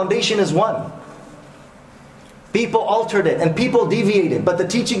one. The foundation is one. People altered it and people deviated, but the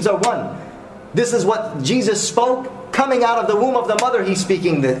teachings are one. This is what Jesus spoke. Coming out of the womb of the mother, He's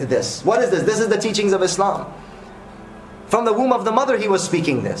speaking this. What is this? This is the teachings of Islam. From the womb of the mother, He was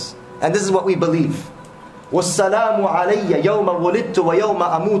speaking this. And this is what we believe. وَالسَّلَامُ عَلَيَّ يَوْمَ وُلِدْتُ وَيَوْمَ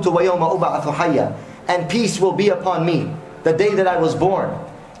أَمُوتُ وَيَوْمَ أُبْعَثُ حَيًّا. And peace will be upon me, the day that I was born,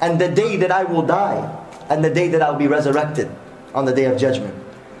 and the day that I will die, and the day that I will be resurrected, on the day of judgment.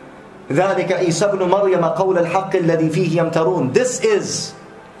 ذَلِكَ عِيسَى ابْنُ مَرْيَمَ قَوْلَ الْحَقِّ الَّذِي فِيهِ يَمْتَرُونَ. This is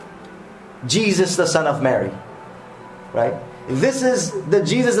Jesus the son of Mary. Right? This is the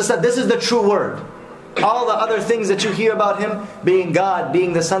Jesus the son. This is the true word. All the other things that you hear about Him, being God,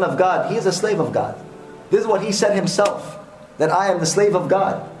 being the son of God, He is a slave of God. This is what He said Himself, that I am the slave of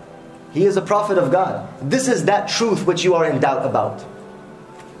God. He is a prophet of God. This is that truth which you are in doubt about.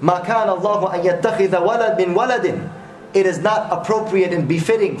 مَا كَانَ اللَّهُ أَن يَتَّخِذَ وَلَدٍ مِّن وَلَدٍ. It is not appropriate and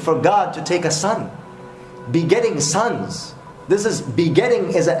befitting for God to take a son. Begetting sons.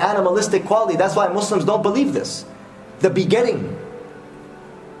 Begetting is an animalistic quality. That's why Muslims don't believe this. The begetting.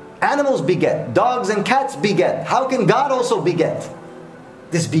 Animals beget. Dogs and cats beget. How can God also beget?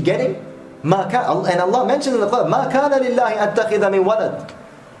 This begetting? And Allah mentions in the Quran, مَا كَانَ لِلَّهِ أَن تَّخِذَ مِن وَلَدٍ.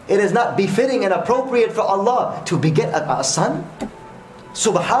 It is not befitting and appropriate for Allah to beget a son.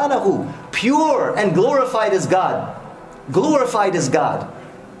 Subhanahu, pure and glorified is God. Glorified is God.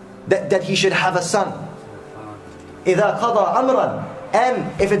 That He should have a son. إِذَا قَضَى أَمْرًا.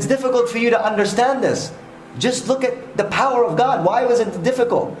 And if it's difficult for you to understand this, just look at the power of God. Why was it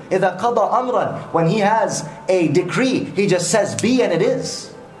difficult? إِذَا قَضَى أَمْرًا. When He has a decree, He just says be and it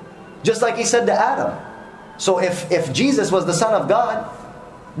is. Just like He said to Adam. So if Jesus was the son of God,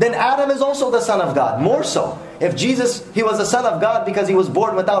 then Adam is also the son of God. More so. If Jesus, He was the son of God because He was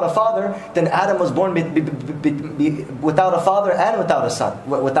born without a father, then Adam was born without a father and without a son,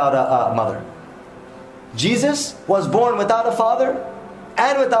 without a mother. Jesus was born without a father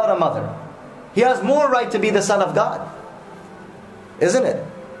and without a mother. He has more right to be the son of God. Isn't it?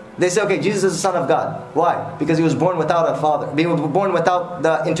 They say, okay, Jesus is the son of God. Why? Because He was born without a father. He was born without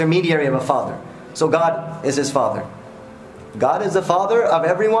the intermediary of a father. So God is His father. God is the father of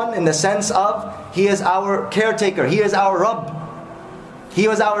everyone in the sense of He is our caretaker. He is our Rabb. He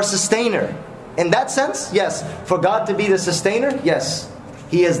was our sustainer. In that sense, yes. For God to be the sustainer, yes,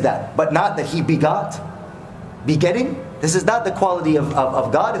 He is that. But not that He begot. Begetting, this is not the quality of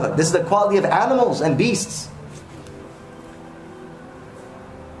Godhood. This is the quality of animals and beasts.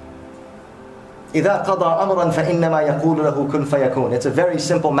 إِذَا قَضَى أَمْرًا فَإِنَّمَا يَقُولُ لَهُ كُنْ فَيَكُونُ. It's a very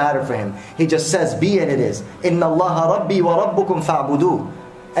simple matter for Him. He just says be and it is. إِنَّ اللَّهَ رَبِّي وَرَبُّكُمْ فَاعْبُدُوهُ.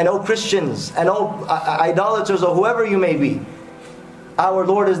 And O Christians, and O idolaters, or whoever you may be, our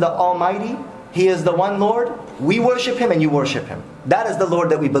Lord is the Almighty. He is the one Lord. We worship Him and you worship Him. That is the Lord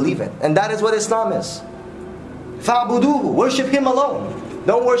that we believe in. And that is what Islam is. فَاعْبُدُوهُ. Worship Him alone.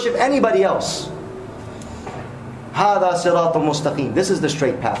 Don't worship anybody else. هَذَا صِرَاطٌ مُسْتَقِيمٌ. This is the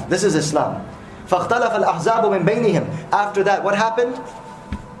straight path. This is Islam. فَاخْتَلَفَ الْأَحْزَابُ مِنْ بَيْنِهِمْ. After that, what happened?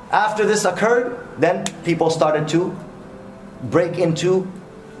 After this occurred, then people started to break into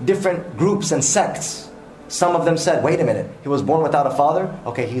different groups and sects. Some of them said, wait a minute, He was born without a father?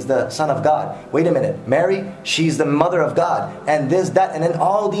 Okay, He's the son of God. Wait a minute, Mary, she's the mother of God. And this, that, and then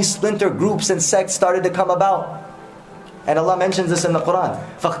all these splinter groups and sects started to come about. And Allah mentions this in the Quran.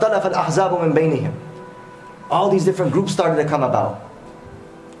 فَاخْتَلَفَ الْأَحْزَابُ مِنْ بَيْنِهِمْ. All these different groups started to come about.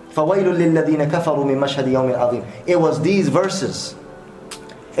 فَوَيْلٌ لِلَّذِينَ كَفَرُوا مِنْ مَشْهَدِ يَوْمٍ عَظِيمٍ. It was these verses.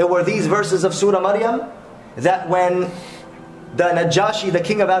 It were these verses of Surah Mariam that when the Najashi, the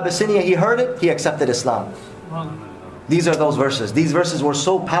king of Abyssinia, he heard it, he accepted Islam. These are those verses. These verses were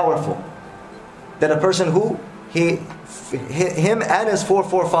so powerful that a person who, him and his four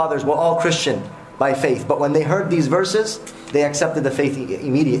forefathers were all Christian by faith. But when they heard these verses, they accepted the faith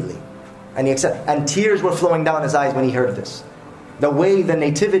immediately. And tears were flowing down his eyes when he heard this. The way, the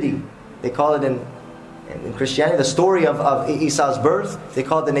nativity, they call it in Christianity, the story of Isa's birth, they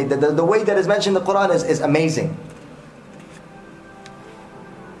call it the way that is mentioned in the Quran is amazing.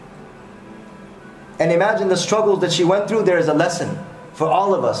 And imagine the struggles that she went through. There is a lesson for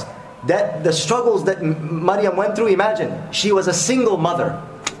all of us. That the struggles that Mariam went through, imagine, she was a single mother.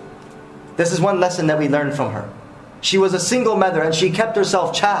 This is one lesson that we learned from her. She was a single mother and she kept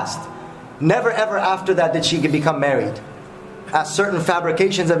herself chaste. Never ever after that did she become married. As certain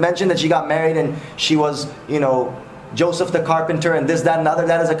fabrications have mentioned that she got married and she was, Joseph the carpenter and this, that and the other.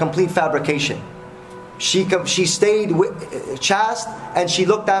 That is a complete fabrication. She stayed chaste and she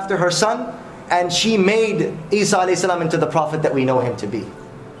looked after her son. And she made Isa AlayhiSalam into the prophet that we know him to be.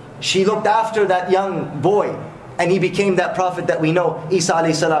 She looked after that young boy and he became that prophet that we know, Isa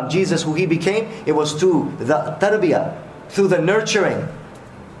AlayhiSalam. Jesus, who he became, it was through the tarbiyah, through the nurturing,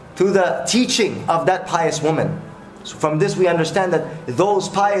 through the teaching of that pious woman. So from this we understand that those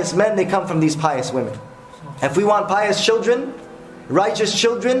pious men, they come from these pious women. If we want pious children, righteous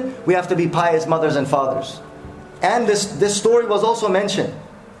children, we have to be pious mothers and fathers. And this story was also mentioned.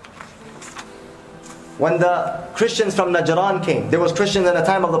 When the Christians from Najran came, there was Christians in the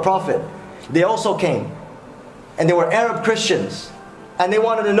time of the Prophet. They also came. And they were Arab Christians. And they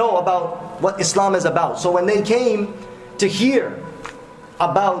wanted to know about what Islam is about. So when they came to hear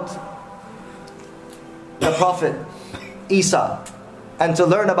about the Prophet Isa and to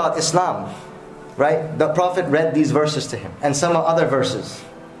learn about Islam, right? The Prophet read these verses to him and some other verses.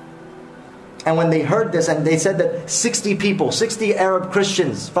 And when they heard this, and they said that 60 people, 60 Arab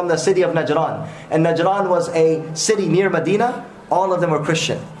Christians from the city of Najran, and Najran was a city near Medina, all of them were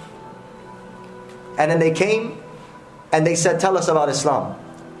Christian. And then they came and they said, tell us about Islam.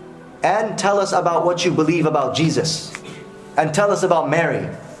 And tell us about what you believe about Jesus. And tell us about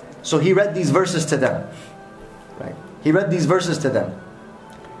Mary. So he read these verses to them. Right? He read these verses to them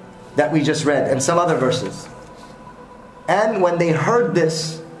that we just read, and some other verses. And when they heard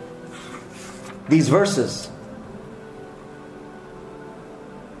these verses,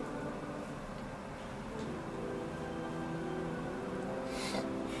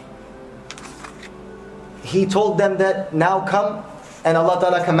 he told them that now come, and Allah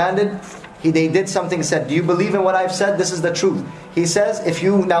Ta'ala commanded, they did something, said, do you believe in what I've said? This is the truth. He says, if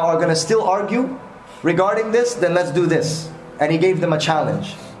you now are going to still argue regarding this, then let's do this. And he gave them a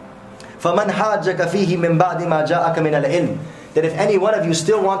challenge. فَمَنْ حَاجَّكَ فِيهِ مِنْ بَعْدِ مَا جَاءَكَ مِنَ الْعِلْمِ. That if any one of them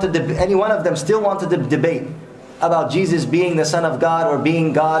still wanted to debate about Jesus being the Son of God or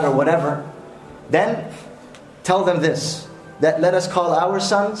being God or whatever, then tell them this, that let us call our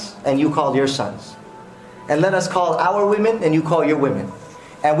sons and you call your sons. And let us call our women and you call your women.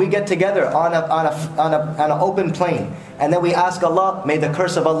 And we get together on an open plain. And then we ask Allah, may the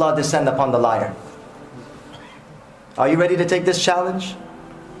curse of Allah descend upon the liar. Are you ready to take this challenge?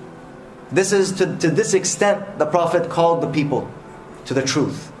 This is to this extent the Prophet called the people to the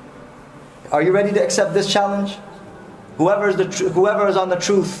truth. Are you ready to accept this challenge? Whoever is on the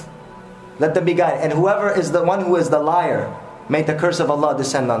truth, let them be guided. And whoever is the one who is the liar, may the curse of Allah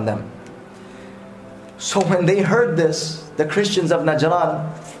descend on them. So when they heard this, the Christians of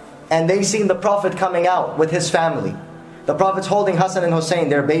Najran, and they seen the Prophet coming out with his family. The Prophet's holding Hassan and Hussein,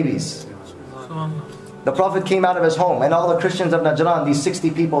 their babies. The Prophet came out of his home, and all the Christians of Najran, these 60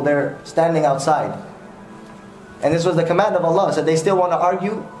 people, they're standing outside. And this was the command of Allah. So they still want to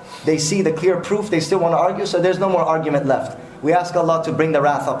argue. They see the clear proof. They still want to argue. So there's no more argument left. We ask Allah to bring the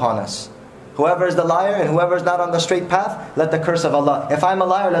wrath upon us. Whoever is the liar and whoever is not on the straight path, let the curse of Allah. If I'm a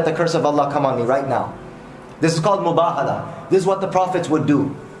liar, let the curse of Allah come on me right now. This is called mubahala. This is what the prophets would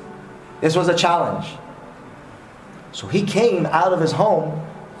do. This was a challenge. So he came out of his home.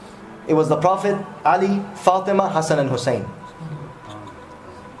 It was the Prophet, Ali, Fatima, Hassan and Hussein.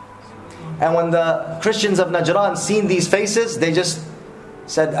 And when the Christians of Najran seen these faces, they just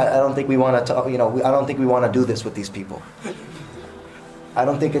said, I don't think we want to, I don't think we want to do this with these people. I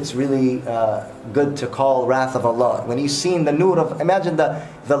don't think it's really good to call wrath of Allah. When he's seen the nur of, imagine the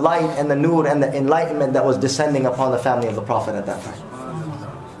light and the nur and the enlightenment that was descending upon the family of the Prophet at that time.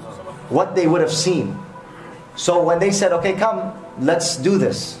 What they would have seen. So when they said, okay, come, let's do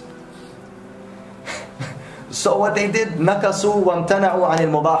this. So what they did, نَكَسُوا وَامْتَنَعُوا عَنِ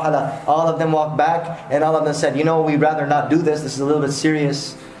الْمُبَاحَلَةِ. All of them walked back and all of them said, we'd rather not do this. This is a little bit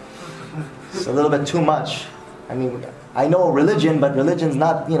serious. It's a little bit too much. I mean, I know religion, but religion's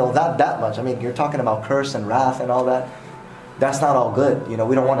not, that much. I mean, you're talking about curse and wrath and all that. That's not all good. We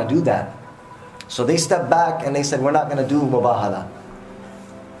don't want to do that. So they stepped back and they said, we're not going to do mubahala.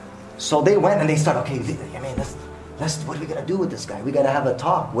 So they went and they started, okay, what are we going to do with this guy? We got to have a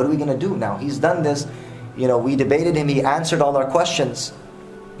talk. What are we going to do now? He's done this. We debated him. He answered all our questions.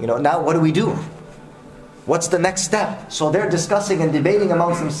 Now what do we do? What's the next step? So they're discussing and debating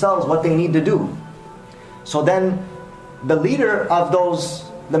amongst themselves what they need to do. So then the leader of those,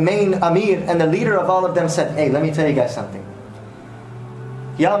 the main Amir and the leader of all of them said, hey, let me tell you guys something.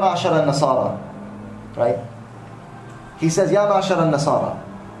 Ya ma'ashar al-Nasara. Right? He says, Ya ma'ashar al-Nasara.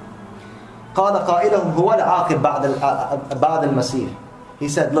 قال قائلهم هو العاقب بعد المسيح. He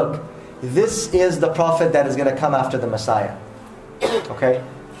said, look, this is the prophet that is going to come after the Messiah. Okay?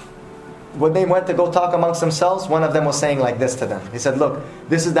 When they went to go talk amongst themselves, one of them was saying like this to them. He said, look,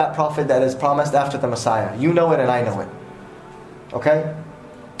 this is that prophet that is promised after the Messiah. You know it and I know it. Okay?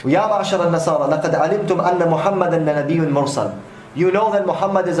 يا معشر النصارى لقد علمتم أن محمدا لنبي مرسل. You know that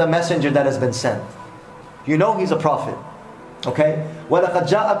Muhammad is a messenger that has been sent. You know he's a prophet. Okay? وَلَقَدْ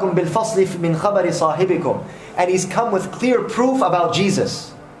جَاءَكُمْ بِالْفَصْلِ مِنْ خَبَرِ صَاحِبِكُمْ. And he's come with clear proof about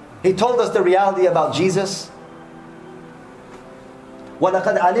Jesus. He told us the reality about Jesus.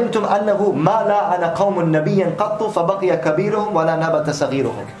 وَلَقَدْ عَلِمْتُمْ أَنَّهُ مَا لَعَنَ قَوْمٌ نَبِيًّا قَطُّ فَبَقِيَ كَبِيرُهُمْ وَلَا نَبَتَ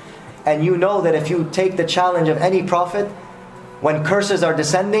صَغِيرُهُمْ. And you know that if you take the challenge of any prophet, when curses are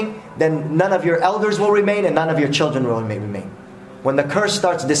descending, then none of your elders will remain and none of your children will remain. When the curse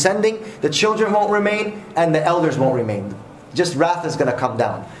starts descending, the children won't remain and the elders won't remain. Just wrath is going to come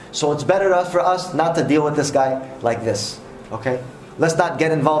down. So it's better for us not to deal with this guy like this. Okay? Let's not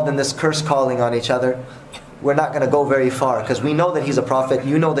get involved in this curse calling on each other. We're not going to go very far because we know that he's a prophet.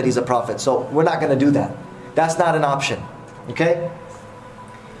 You know that he's a prophet. So we're not going to do that. That's not an option. Okay?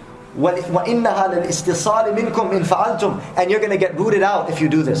 وَإِنَّهَا لِلْإِسْتِصَالِ مِنْكُمْ إِنْ فَعَلْتُمْ. And you're going to get rooted out if you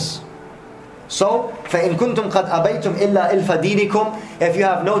do this. So, فَإِن كُنْتُمْ قَدْ أَبَيْتُمْ إِلَّا إِلْفَ دِينِكُمْ. If you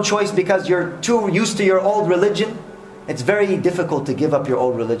have no choice because you're too used to your old religion, it's very difficult to give up your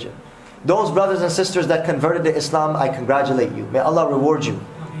old religion. Those brothers and sisters that converted to Islam, I congratulate you. May Allah reward you.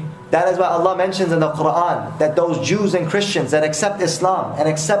 That is why Allah mentions in the Quran that those Jews and Christians that accept Islam and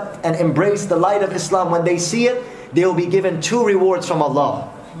accept and embrace the light of Islam, when they see it, they will be given 2 rewards from Allah.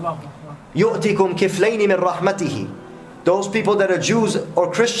 يُؤْتِكُمْ كِفْلَيْنِ مِنْ رَحْمَتِهِ. Those people that are Jews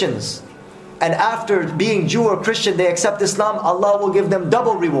or Christians, and after being Jew or Christian, they accept Islam, Allah will give them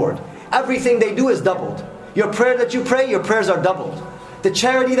double reward. Everything they do is doubled. Your prayer that you pray, your prayers are doubled. The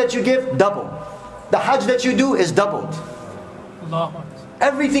charity that you give, double. The hajj that you do is doubled.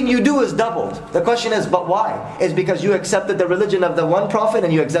 Everything you do is doubled. The question is, but why? It's because you accepted the religion of the one prophet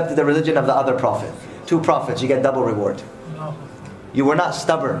and you accepted the religion of the other prophet. 2 prophets, you get double reward. You were not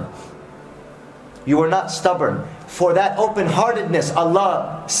stubborn. You were not stubborn. For that open-heartedness,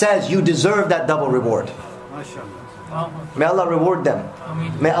 Allah says you deserve that double reward. May Allah reward them.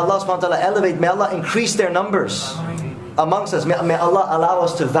 May Allah subhanahu wa ta'ala elevate. May Allah increase their numbers amongst us. May Allah allow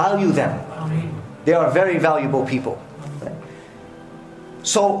us to value them. They are very valuable people.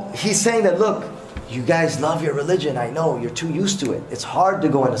 So he's saying that, look, you guys love your religion. I know, you're too used to it. It's hard to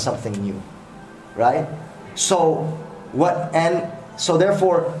go into something new. Right? So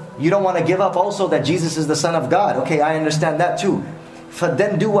therefore, you don't want to give up also that Jesus is the Son of God. Okay, I understand that too. But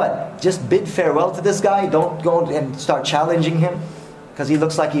then do what? Just bid farewell to this guy. Don't go and start challenging him, because he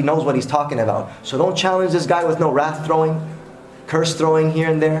looks like he knows what he's talking about. So don't challenge this guy with no wrath throwing, curse throwing here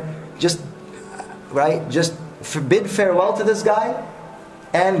and there. Just bid farewell to this guy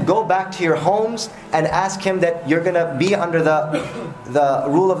and go back to your homes and ask him that you're going to be under the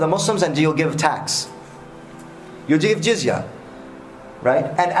rule of the Muslims and you'll give tax. You'll give jizya. Right?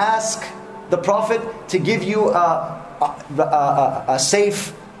 And ask the Prophet to give you a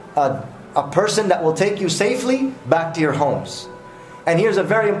safe, a person that will take you safely back to your homes. And here's a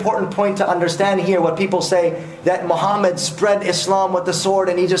very important point to understand here. What people say, that Muhammad spread Islam with the sword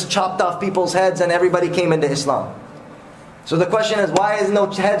and he just chopped off people's heads and everybody came into Islam. So the question is, why is no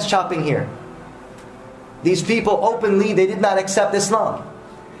heads chopping here? These people openly, they did not accept Islam.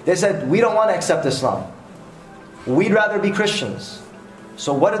 They said, we don't want to accept Islam. We'd rather be Christians.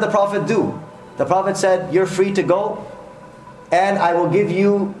 So what did the Prophet do? The Prophet said, you're free to go, and I will give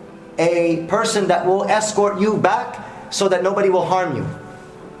you a person that will escort you back so that nobody will harm you.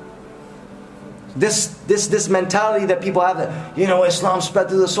 This mentality that people have, that, Islam spread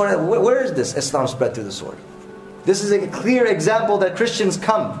through the sword. Where is this Islam spread through the sword? This is a clear example that Christians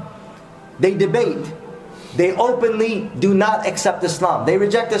come. They debate. They openly do not accept Islam. They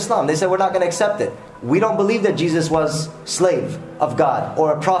reject Islam. They say, we're not going to accept it. We don't believe that Jesus was slave of God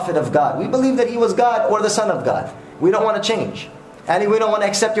or a prophet of God. We believe that He was God or the Son of God. We don't want to change. And we don't want to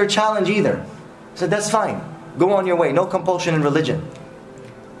accept your challenge either. So that's fine. Go on your way. No compulsion in religion.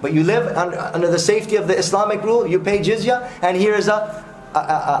 But you live under the safety of the Islamic rule. You pay jizya, and here is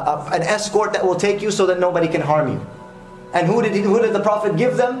an escort that will take you so that nobody can harm you. And who did the Prophet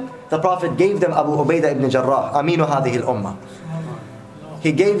give them? The Prophet gave them Abu Ubaidah ibn Jarrah, Aminu hadhihi al-Ummah.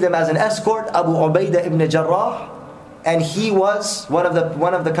 He gave them as an escort Abu Ubaidah ibn Jarrah, and he was one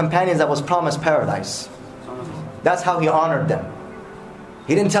of the companions that was promised paradise. That's how he honored them.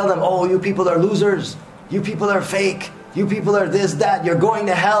 He didn't tell them, oh, you people are losers, you people are fake, you people are this, that, you're going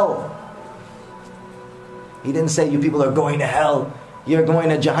to hell. He didn't say, you people are going to hell, you're going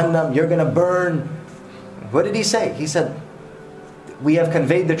to Jahannam, you're going to burn. What did he say? He said, we have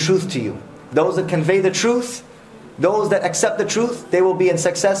conveyed the truth to you. Those that convey the truth, those that accept the truth, they will be in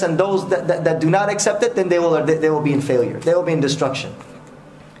success, and those that do not accept it, then they will be in failure. They will be in destruction.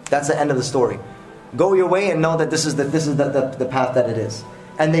 That's the end of the story. Go your way and know that this is the path that it is.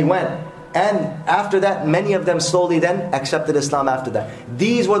 And they went. And after that, many of them slowly then accepted Islam after that.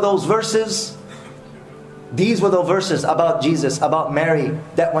 These were those verses about Jesus, about Mary,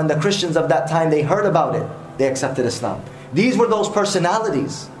 that when the Christians of that time, they heard about it, they accepted Islam. These were those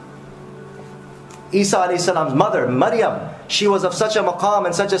personalities. Isa AlayhaSalam's mother, Mariam, she was of such a maqam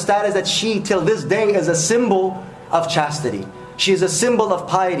and such a status that she till this day is a symbol of chastity. She is a symbol of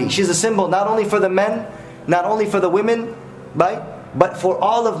piety. She's a symbol not only for the men, not only for the women, right, but for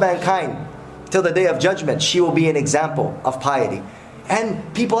all of mankind. Till the day of judgment, she will be an example of piety.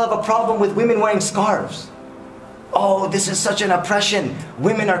 And people have a problem with women wearing scarves. Oh, this is such an oppression.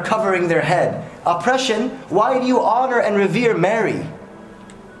 Women are covering their head. Oppression? Why do you honor and revere Mary?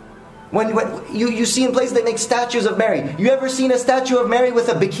 When you see in places they make statues of Mary. You ever seen a statue of Mary with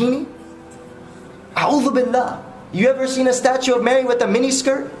a bikini? A'udhu billah. You ever seen a statue of Mary with a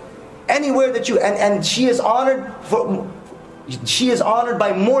miniskirt? Anywhere that you... And she is honored for... She is honored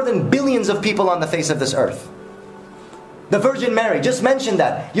by more than billions of people on the face of this earth. The Virgin Mary, just mention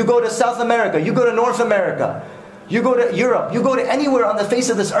that. You go to South America, you go to North America, you go to Europe, you go to anywhere on the face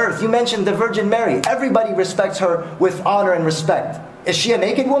of this earth, you mention the Virgin Mary. Everybody respects her with honor and respect. Is she a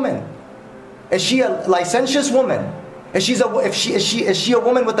naked woman? Is she a licentious woman? Is she a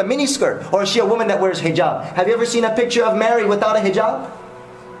woman with a miniskirt? Or is she a woman that wears hijab? Have you ever seen a picture of Mary without a hijab?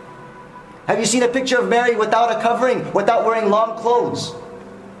 Have you seen a picture of Mary without a covering, without wearing long clothes?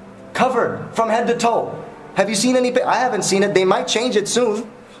 Covered from head to toe. Have you seen any? I haven't seen it. They might change it soon.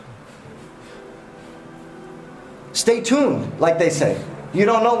 Stay tuned, like they say. You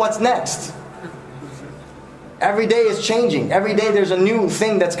don't know what's next. Every day is changing. Every day there's a new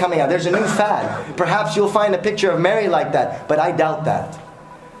thing that's coming out. There's a new fad. Perhaps you'll find a picture of Mary like that, but I doubt that.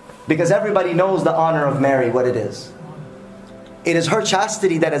 Because everybody knows the honor of Mary, what it is. It is her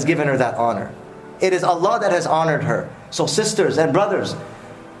chastity that has given her that honor. It is Allah that has honored her. So sisters and brothers,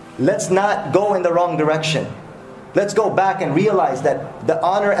 let's not go in the wrong direction. Let's go back and realize that the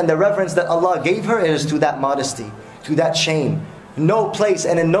honor and the reverence that Allah gave her is to that modesty, to that shame. No place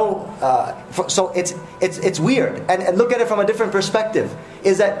and in no... so it's weird. And look at it from a different perspective.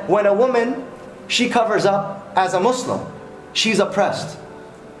 Is that when a woman, she covers up as a Muslim, she's oppressed.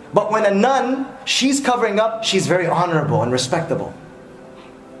 But when a nun, she's covering up, she's very honorable and respectable.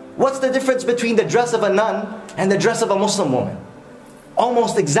 What's the difference between the dress of a nun and the dress of a Muslim woman?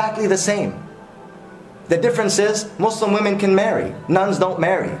 Almost exactly the same. The difference is, Muslim women can marry, nuns don't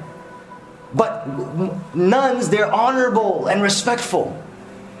marry. But nuns, they're honorable and respectful.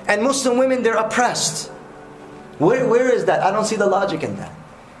 And Muslim women, they're oppressed. Where is that? I don't see the logic in that.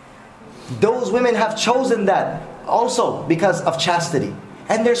 Those women have chosen that also because of chastity.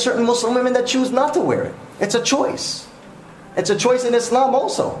 And there's certain Muslim women that choose not to wear it. It's a choice. It's a choice in Islam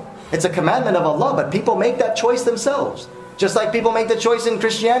also. It's a commandment of Allah, but people make that choice themselves. Just like people make the choice in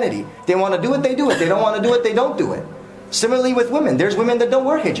Christianity. They want to do it, they do it. They don't want to do it, they don't do it. Similarly with women. There's women that don't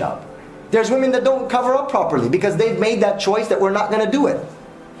wear hijab. There's women that don't cover up properly because they've made that choice that we're not going to do it.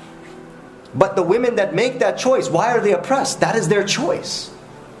 But the women that make that choice, why are they oppressed? That is their choice.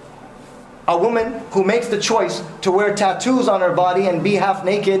 A woman who makes the choice to wear tattoos on her body and be half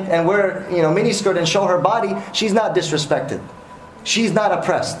naked and wear, miniskirt and show her body, she's not disrespected. She's not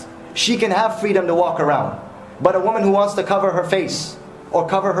oppressed. She can have freedom to walk around. But a woman who wants to cover her face or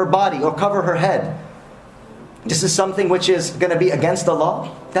cover her body or cover her head, this is something which is going to be against the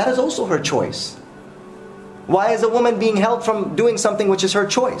law. That is also her choice. Why is a woman being held from doing something which is her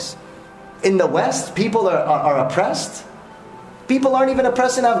choice? In the West, people are oppressed. People aren't even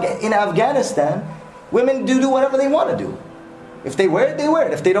oppressed in Afghanistan. Women do whatever they want to do. If they wear it, they wear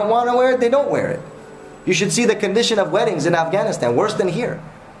it. If they don't want to wear it, they don't wear it. You should see the condition of weddings in Afghanistan, worse than here.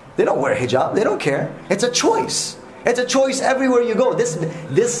 They don't wear hijab, they don't care. It's a choice. It's a choice everywhere you go.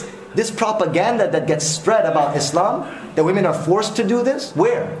 This propaganda that gets spread about Islam, that women are forced to do this,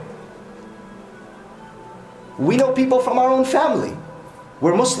 where? We know people from our own family.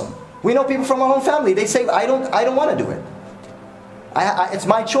 We're Muslim. We know people from our own family. They say, I don't want to do it. It's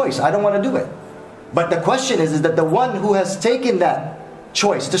my choice. I don't want to do it. But the question is that the one who has taken that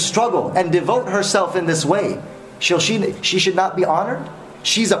choice to struggle and devote herself in this way, she should not be honored?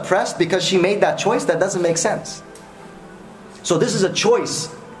 She's oppressed because she made that choice? That doesn't make sense. So this is a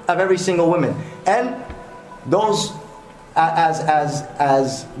choice of every single woman. And those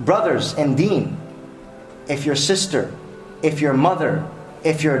as brothers in deen, if your sister, if your mother,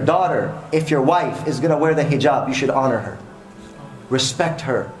 if your daughter, if your wife is going to wear the hijab, you should honor her. Respect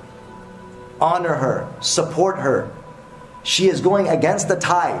her. Honor her. Support her. She is going against the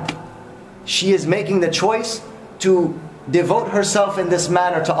tide. She is making the choice to devote herself in this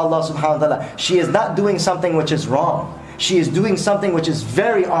manner to Allah subhanahu wa ta'ala. She is not doing something which is wrong. She is doing something which is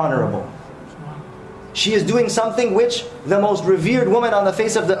very honorable. She is doing something which the most revered woman on the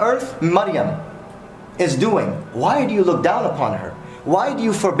face of the earth, Mariam, is doing. Why do you look down upon her? Why do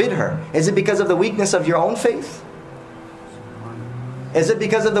you forbid her? Is it because of the weakness of your own faith? Is it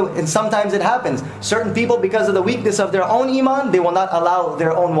because of and sometimes it happens. Certain people, because of the weakness of their own iman, they will not allow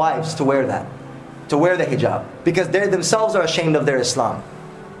their own wives to wear that. To wear the hijab. Because they themselves are ashamed of their Islam.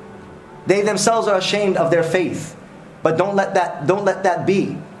 They themselves are ashamed of their faith. But don't let that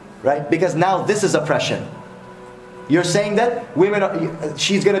be. Right? Because now this is oppression. You're saying that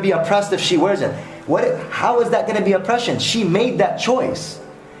she's going to be oppressed if she wears it. How is that going to be oppression? She made that choice.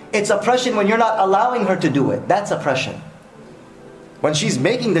 It's oppression when you're not allowing her to do it. That's oppression. When she's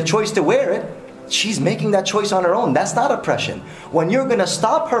making the choice to wear it, she's making that choice on her own. That's not oppression. When you're going to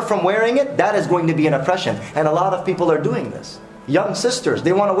stop her from wearing it, that is going to be an oppression. And a lot of people are doing this. Young sisters,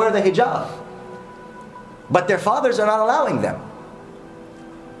 they want to wear the hijab. But their fathers are not allowing them.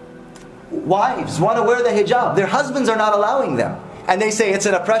 Wives want to wear the hijab. Their husbands are not allowing them. And they say it's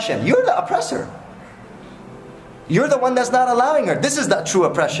an oppression. You're the oppressor. You're the one that's not allowing her. This is the true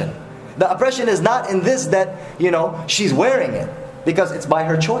oppression. The oppression is not in this that, she's wearing it. Because it's by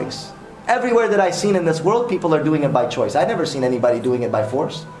her choice. Everywhere that I've seen in this world, people are doing it by choice. I've never seen anybody doing it by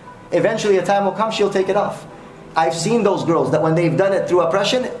force. Eventually a time will come, she'll take it off. I've seen those girls that when they've done it through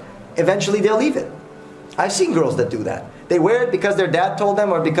oppression, eventually they'll leave it. I've seen girls that do that. They wear it because their dad told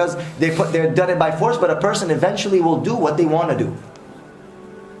them or because they're done it by force, but a person eventually will do what they want to do.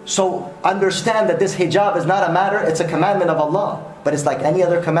 So understand that this hijab is not a matter, it's a commandment of Allah. But it's like any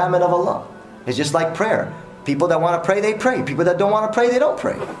other commandment of Allah. It's just like prayer. People that want to pray, they pray. People that don't want to pray, they don't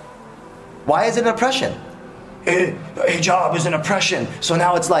pray. Why is it an oppression? Hijab is an oppression. So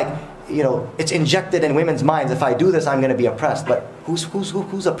now it's like, it's injected in women's minds. If I do this, I'm going to be oppressed. But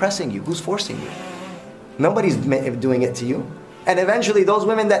who's oppressing you? Who's forcing you? Nobody's doing it to you. And eventually those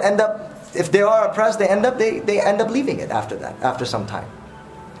women that end up, if they are oppressed, they end up leaving it after that, after some time.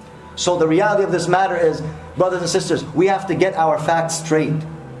 So the reality of this matter is, brothers and sisters, we have to get our facts straight.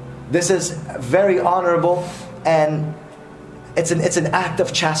 This is very honorable and it's an act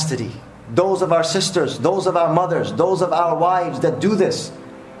of chastity. Those of our sisters, those of our mothers, those of our wives that do this,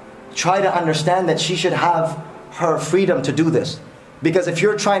 try to understand that she should have her freedom to do this. Because if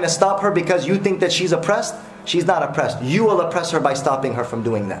you're trying to stop her because you think that she's oppressed, she's not oppressed. You will oppress her by stopping her from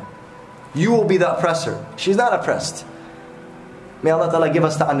doing that. You will be the oppressor. She's not oppressed. May Allah Ta'ala give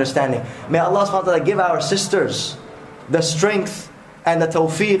us the understanding. May Allah subhanahu wa ta'ala give our sisters the strength and the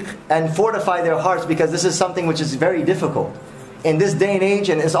tawfiq and fortify their hearts, because this is something which is very difficult. In this day and age,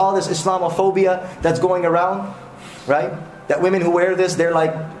 and it's all this Islamophobia that's going around, right? That women who wear this, they're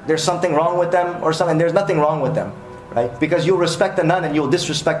like, there's something wrong with them or something. There's nothing wrong with them, right? Because you'll respect a nun and you'll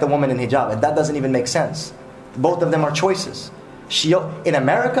disrespect a woman in hijab. And that doesn't even make sense. Both of them are choices. In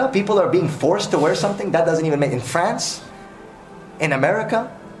America, people are being forced to wear something. That doesn't even make... In France, in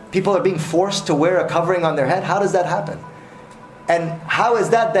America, people are being forced to wear a covering on their head. How does that happen? And how is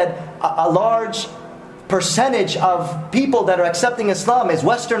that a large percentage of people that are accepting Islam is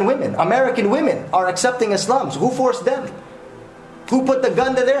Western women? American women are accepting Islam. So who forced them? Who put the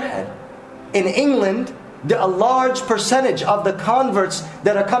gun to their head? In England, a large percentage of the converts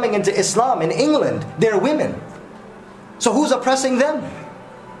that are coming into Islam in England, they're women. So who's oppressing them?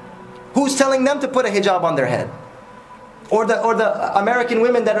 Who's telling them to put a hijab on their head? Or the American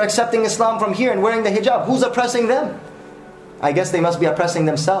women that are accepting Islam from here and wearing the hijab, who's oppressing them? I guess they must be oppressing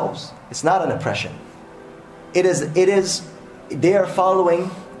themselves. It's not an oppression. They are following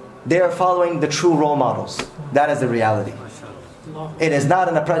the true role models. That is the reality. It is not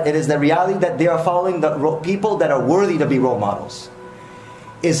it is the reality that they are following the people that are worthy to be role models.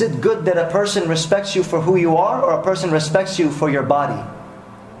 Is it good that a person respects you for who you are, or a person respects you for your body,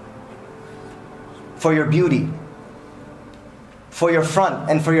 for your beauty, for your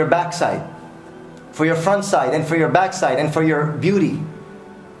front and for your backside, for your front side and for your backside, and for your beauty,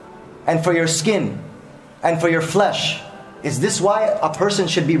 and for your skin, and for your flesh? Is this why a person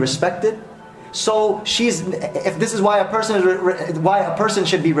should be respected? So if this is why a person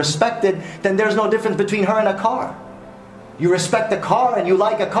should be respected, then there's no difference between her and a car. You respect a car and you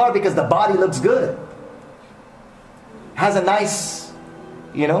like a car because the body looks good. Has a nice,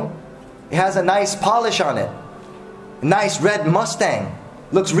 it has a nice polish on it. Nice red Mustang.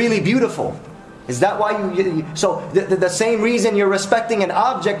 Looks really beautiful. Is that why so the same reason you're respecting an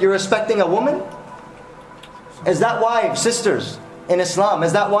object, you're respecting a woman? Is that why, sisters in Islam,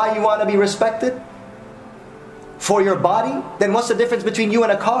 is that why you want to be respected? For your body? Then what's the difference between you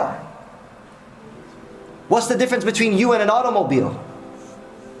and a car? What's the difference between you and an automobile?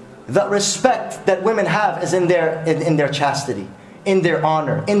 The respect that women have is in their chastity, in their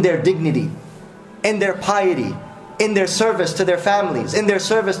honor, in their dignity, in their piety, in their service to their families, in their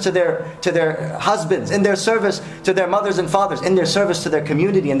service to their husbands, in their service to their mothers and fathers, in their service to their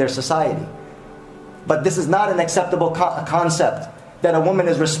community and their society. But this is not an acceptable concept, that a woman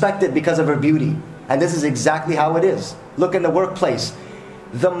is respected because of her beauty. And this is exactly how it is. Look in the workplace.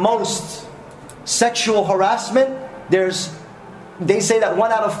 The most sexual harassment, they say that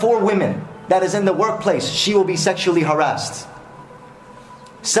 1 out of 4 women that is in the workplace, she will be sexually harassed.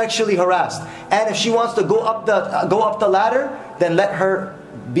 Sexually harassed. And if she wants to go up the ladder, then let her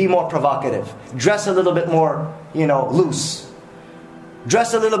be more provocative. Dress a little bit more, loose.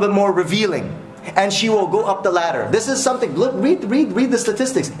 Dress a little bit more revealing. And she will go up the ladder. This is something, look, read the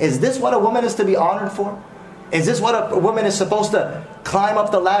statistics. Is this what a woman is to be honored for? Is this what a woman is supposed to climb up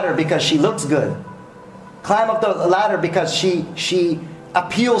the ladder because she looks good? Climb up the ladder because she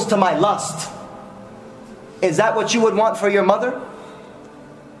appeals to my lust? Is that what you would want for your mother?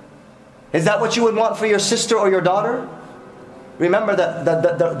 Is that what you would want for your sister or your daughter? Remember that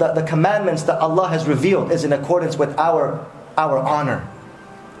the commandments that Allah has revealed is in accordance with our honor.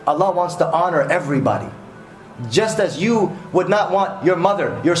 Allah wants to honor everybody. Just as you would not want your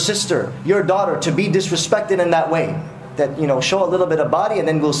mother, your sister, your daughter to be disrespected in that way. That, show a little bit of body and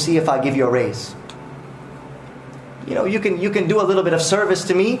then we'll see if I give you a raise. You can do a little bit of service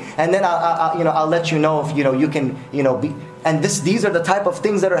to me and then I'll let you know if you can be. And these are the type of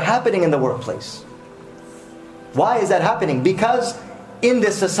things that are happening in the workplace. Why is that happening? Because in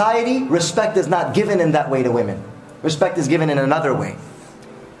this society, respect is not given in that way to women. Respect is given in another way.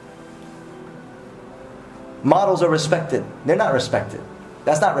 Models are respected. They're not respected.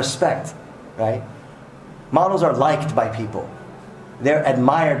 That's not respect, right? Models are liked by people. They're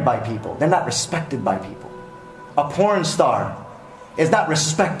admired by people. They're not respected by people. A porn star is not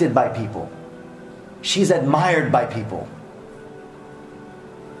respected by people. She's admired by people.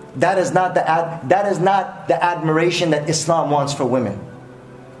 That is not the admiration that Islam wants for women.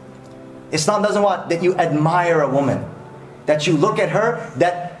 Islam doesn't want that you admire a woman, that you look at her,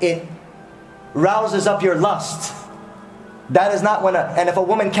 that it rouses up your lust. That is not and if a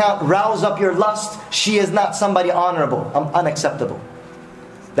woman can't rouse up your lust, she is not somebody honorable, unacceptable.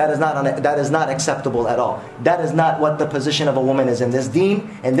 That is not acceptable at all. That is not what the position of a woman is in this deen,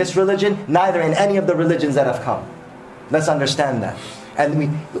 in this religion, neither in any of the religions that have come. Let's understand that.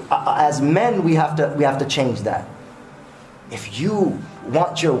 And as men, we have to change that. If you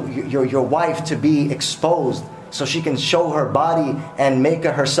want your wife to be exposed, so she can show her body and make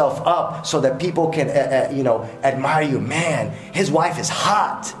herself up so that people can, admire you. Man, his wife is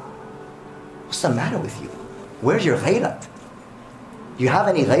hot. What's the matter with you? Where's your ghairat? You have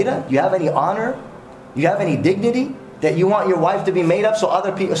any ghairat? You have any honor? You have any dignity? That you want your wife to be made up so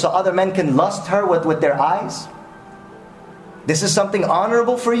other men can lust her with their eyes? This is something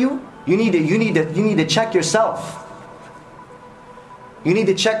honorable for you? You need to check yourself. You need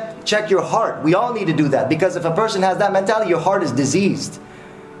to check your heart. We all need to do that, because if a person has that mentality, your heart is diseased.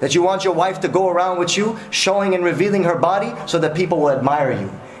 That you want your wife to go around with you, showing and revealing her body so that people will admire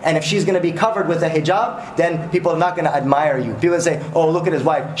you. And if she's going to be covered with a hijab, then people are not going to admire you. People will say, oh, look at his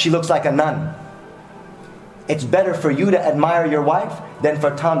wife, she looks like a nun. It's better for you to admire your wife than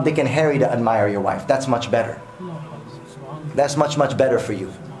for Tom, Dick, and Harry to admire your wife. That's much better. That's much, much better for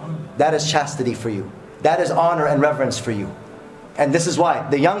you. That is chastity for you. That is honor and reverence for you. And this is why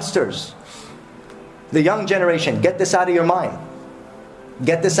the youngsters, the young generation, get this out of your mind.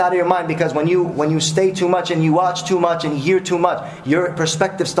 Get this out of your mind, because when you stay too much and you watch too much and you hear too much, your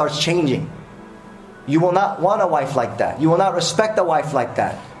perspective starts changing. You will not want a wife like that. You will not respect a wife like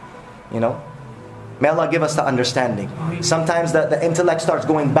that. You know? May Allah give us the understanding. Sometimes the intellect starts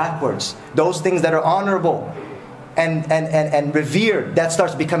going backwards. Those things that are honorable and revered, that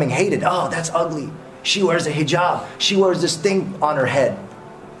starts becoming hated. Oh, that's ugly. She wears a hijab. She wears this thing on her head.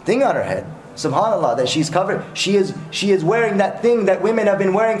 Thing on her head. SubhanAllah, that she's covered. She is wearing that thing that women have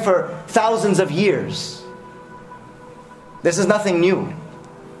been wearing for thousands of years. This is nothing new.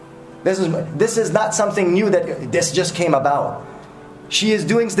 This is not something new that this just came about. She is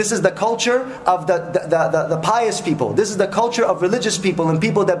doing, this is the culture of the pious people. This is the culture of religious people and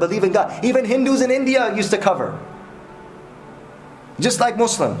people that believe in God. Even Hindus in India used to cover. Just like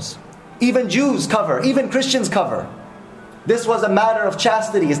Muslims. Even Jews cover. Even Christians cover. This was a matter of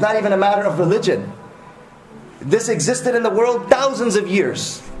chastity. It's not even a matter of religion. This existed in the world thousands of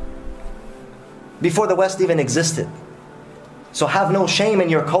years before the West even existed. So have no shame in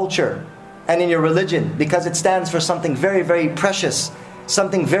your culture and in your religion, because it stands for something very, very precious,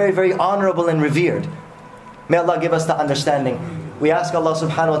 something very, very honorable and revered. May Allah give us the understanding. We ask Allah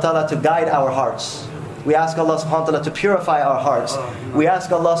subhanahu wa ta'ala to guide our hearts. We ask Allah subhanahu wa ta'ala to purify our hearts. We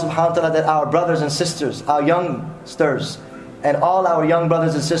ask Allah subhanahu wa ta'ala that our brothers and sisters, our youngsters, and all our young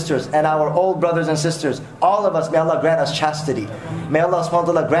brothers and sisters, and our old brothers and sisters, all of us, may Allah grant us chastity. May Allah subhanahu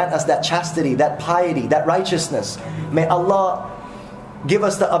wa ta'ala grant us that chastity, that piety, that righteousness. May Allah give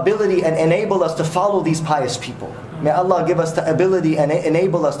us the ability and enable us to follow these pious people. May Allah give us the ability and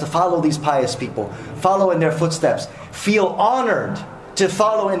enable us to follow these pious people. Follow in their footsteps. Feel honored to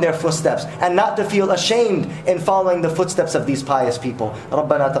follow in their footsteps, and not to feel ashamed in following the footsteps of these pious people.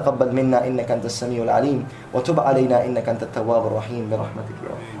 رَبَّنَا تَقَبَّلْ مِنَّا إِنَّكَ أَنْتَ السَّمِيعُ الْعَلِيمُ وَتُبْ عَلَيْنَا إِنَّكَ أَنْتَ التَّوَّابُ الرَّحِيمُ بِرَحْمَتِكَ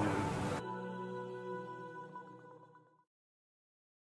يَا أَرْحَمَ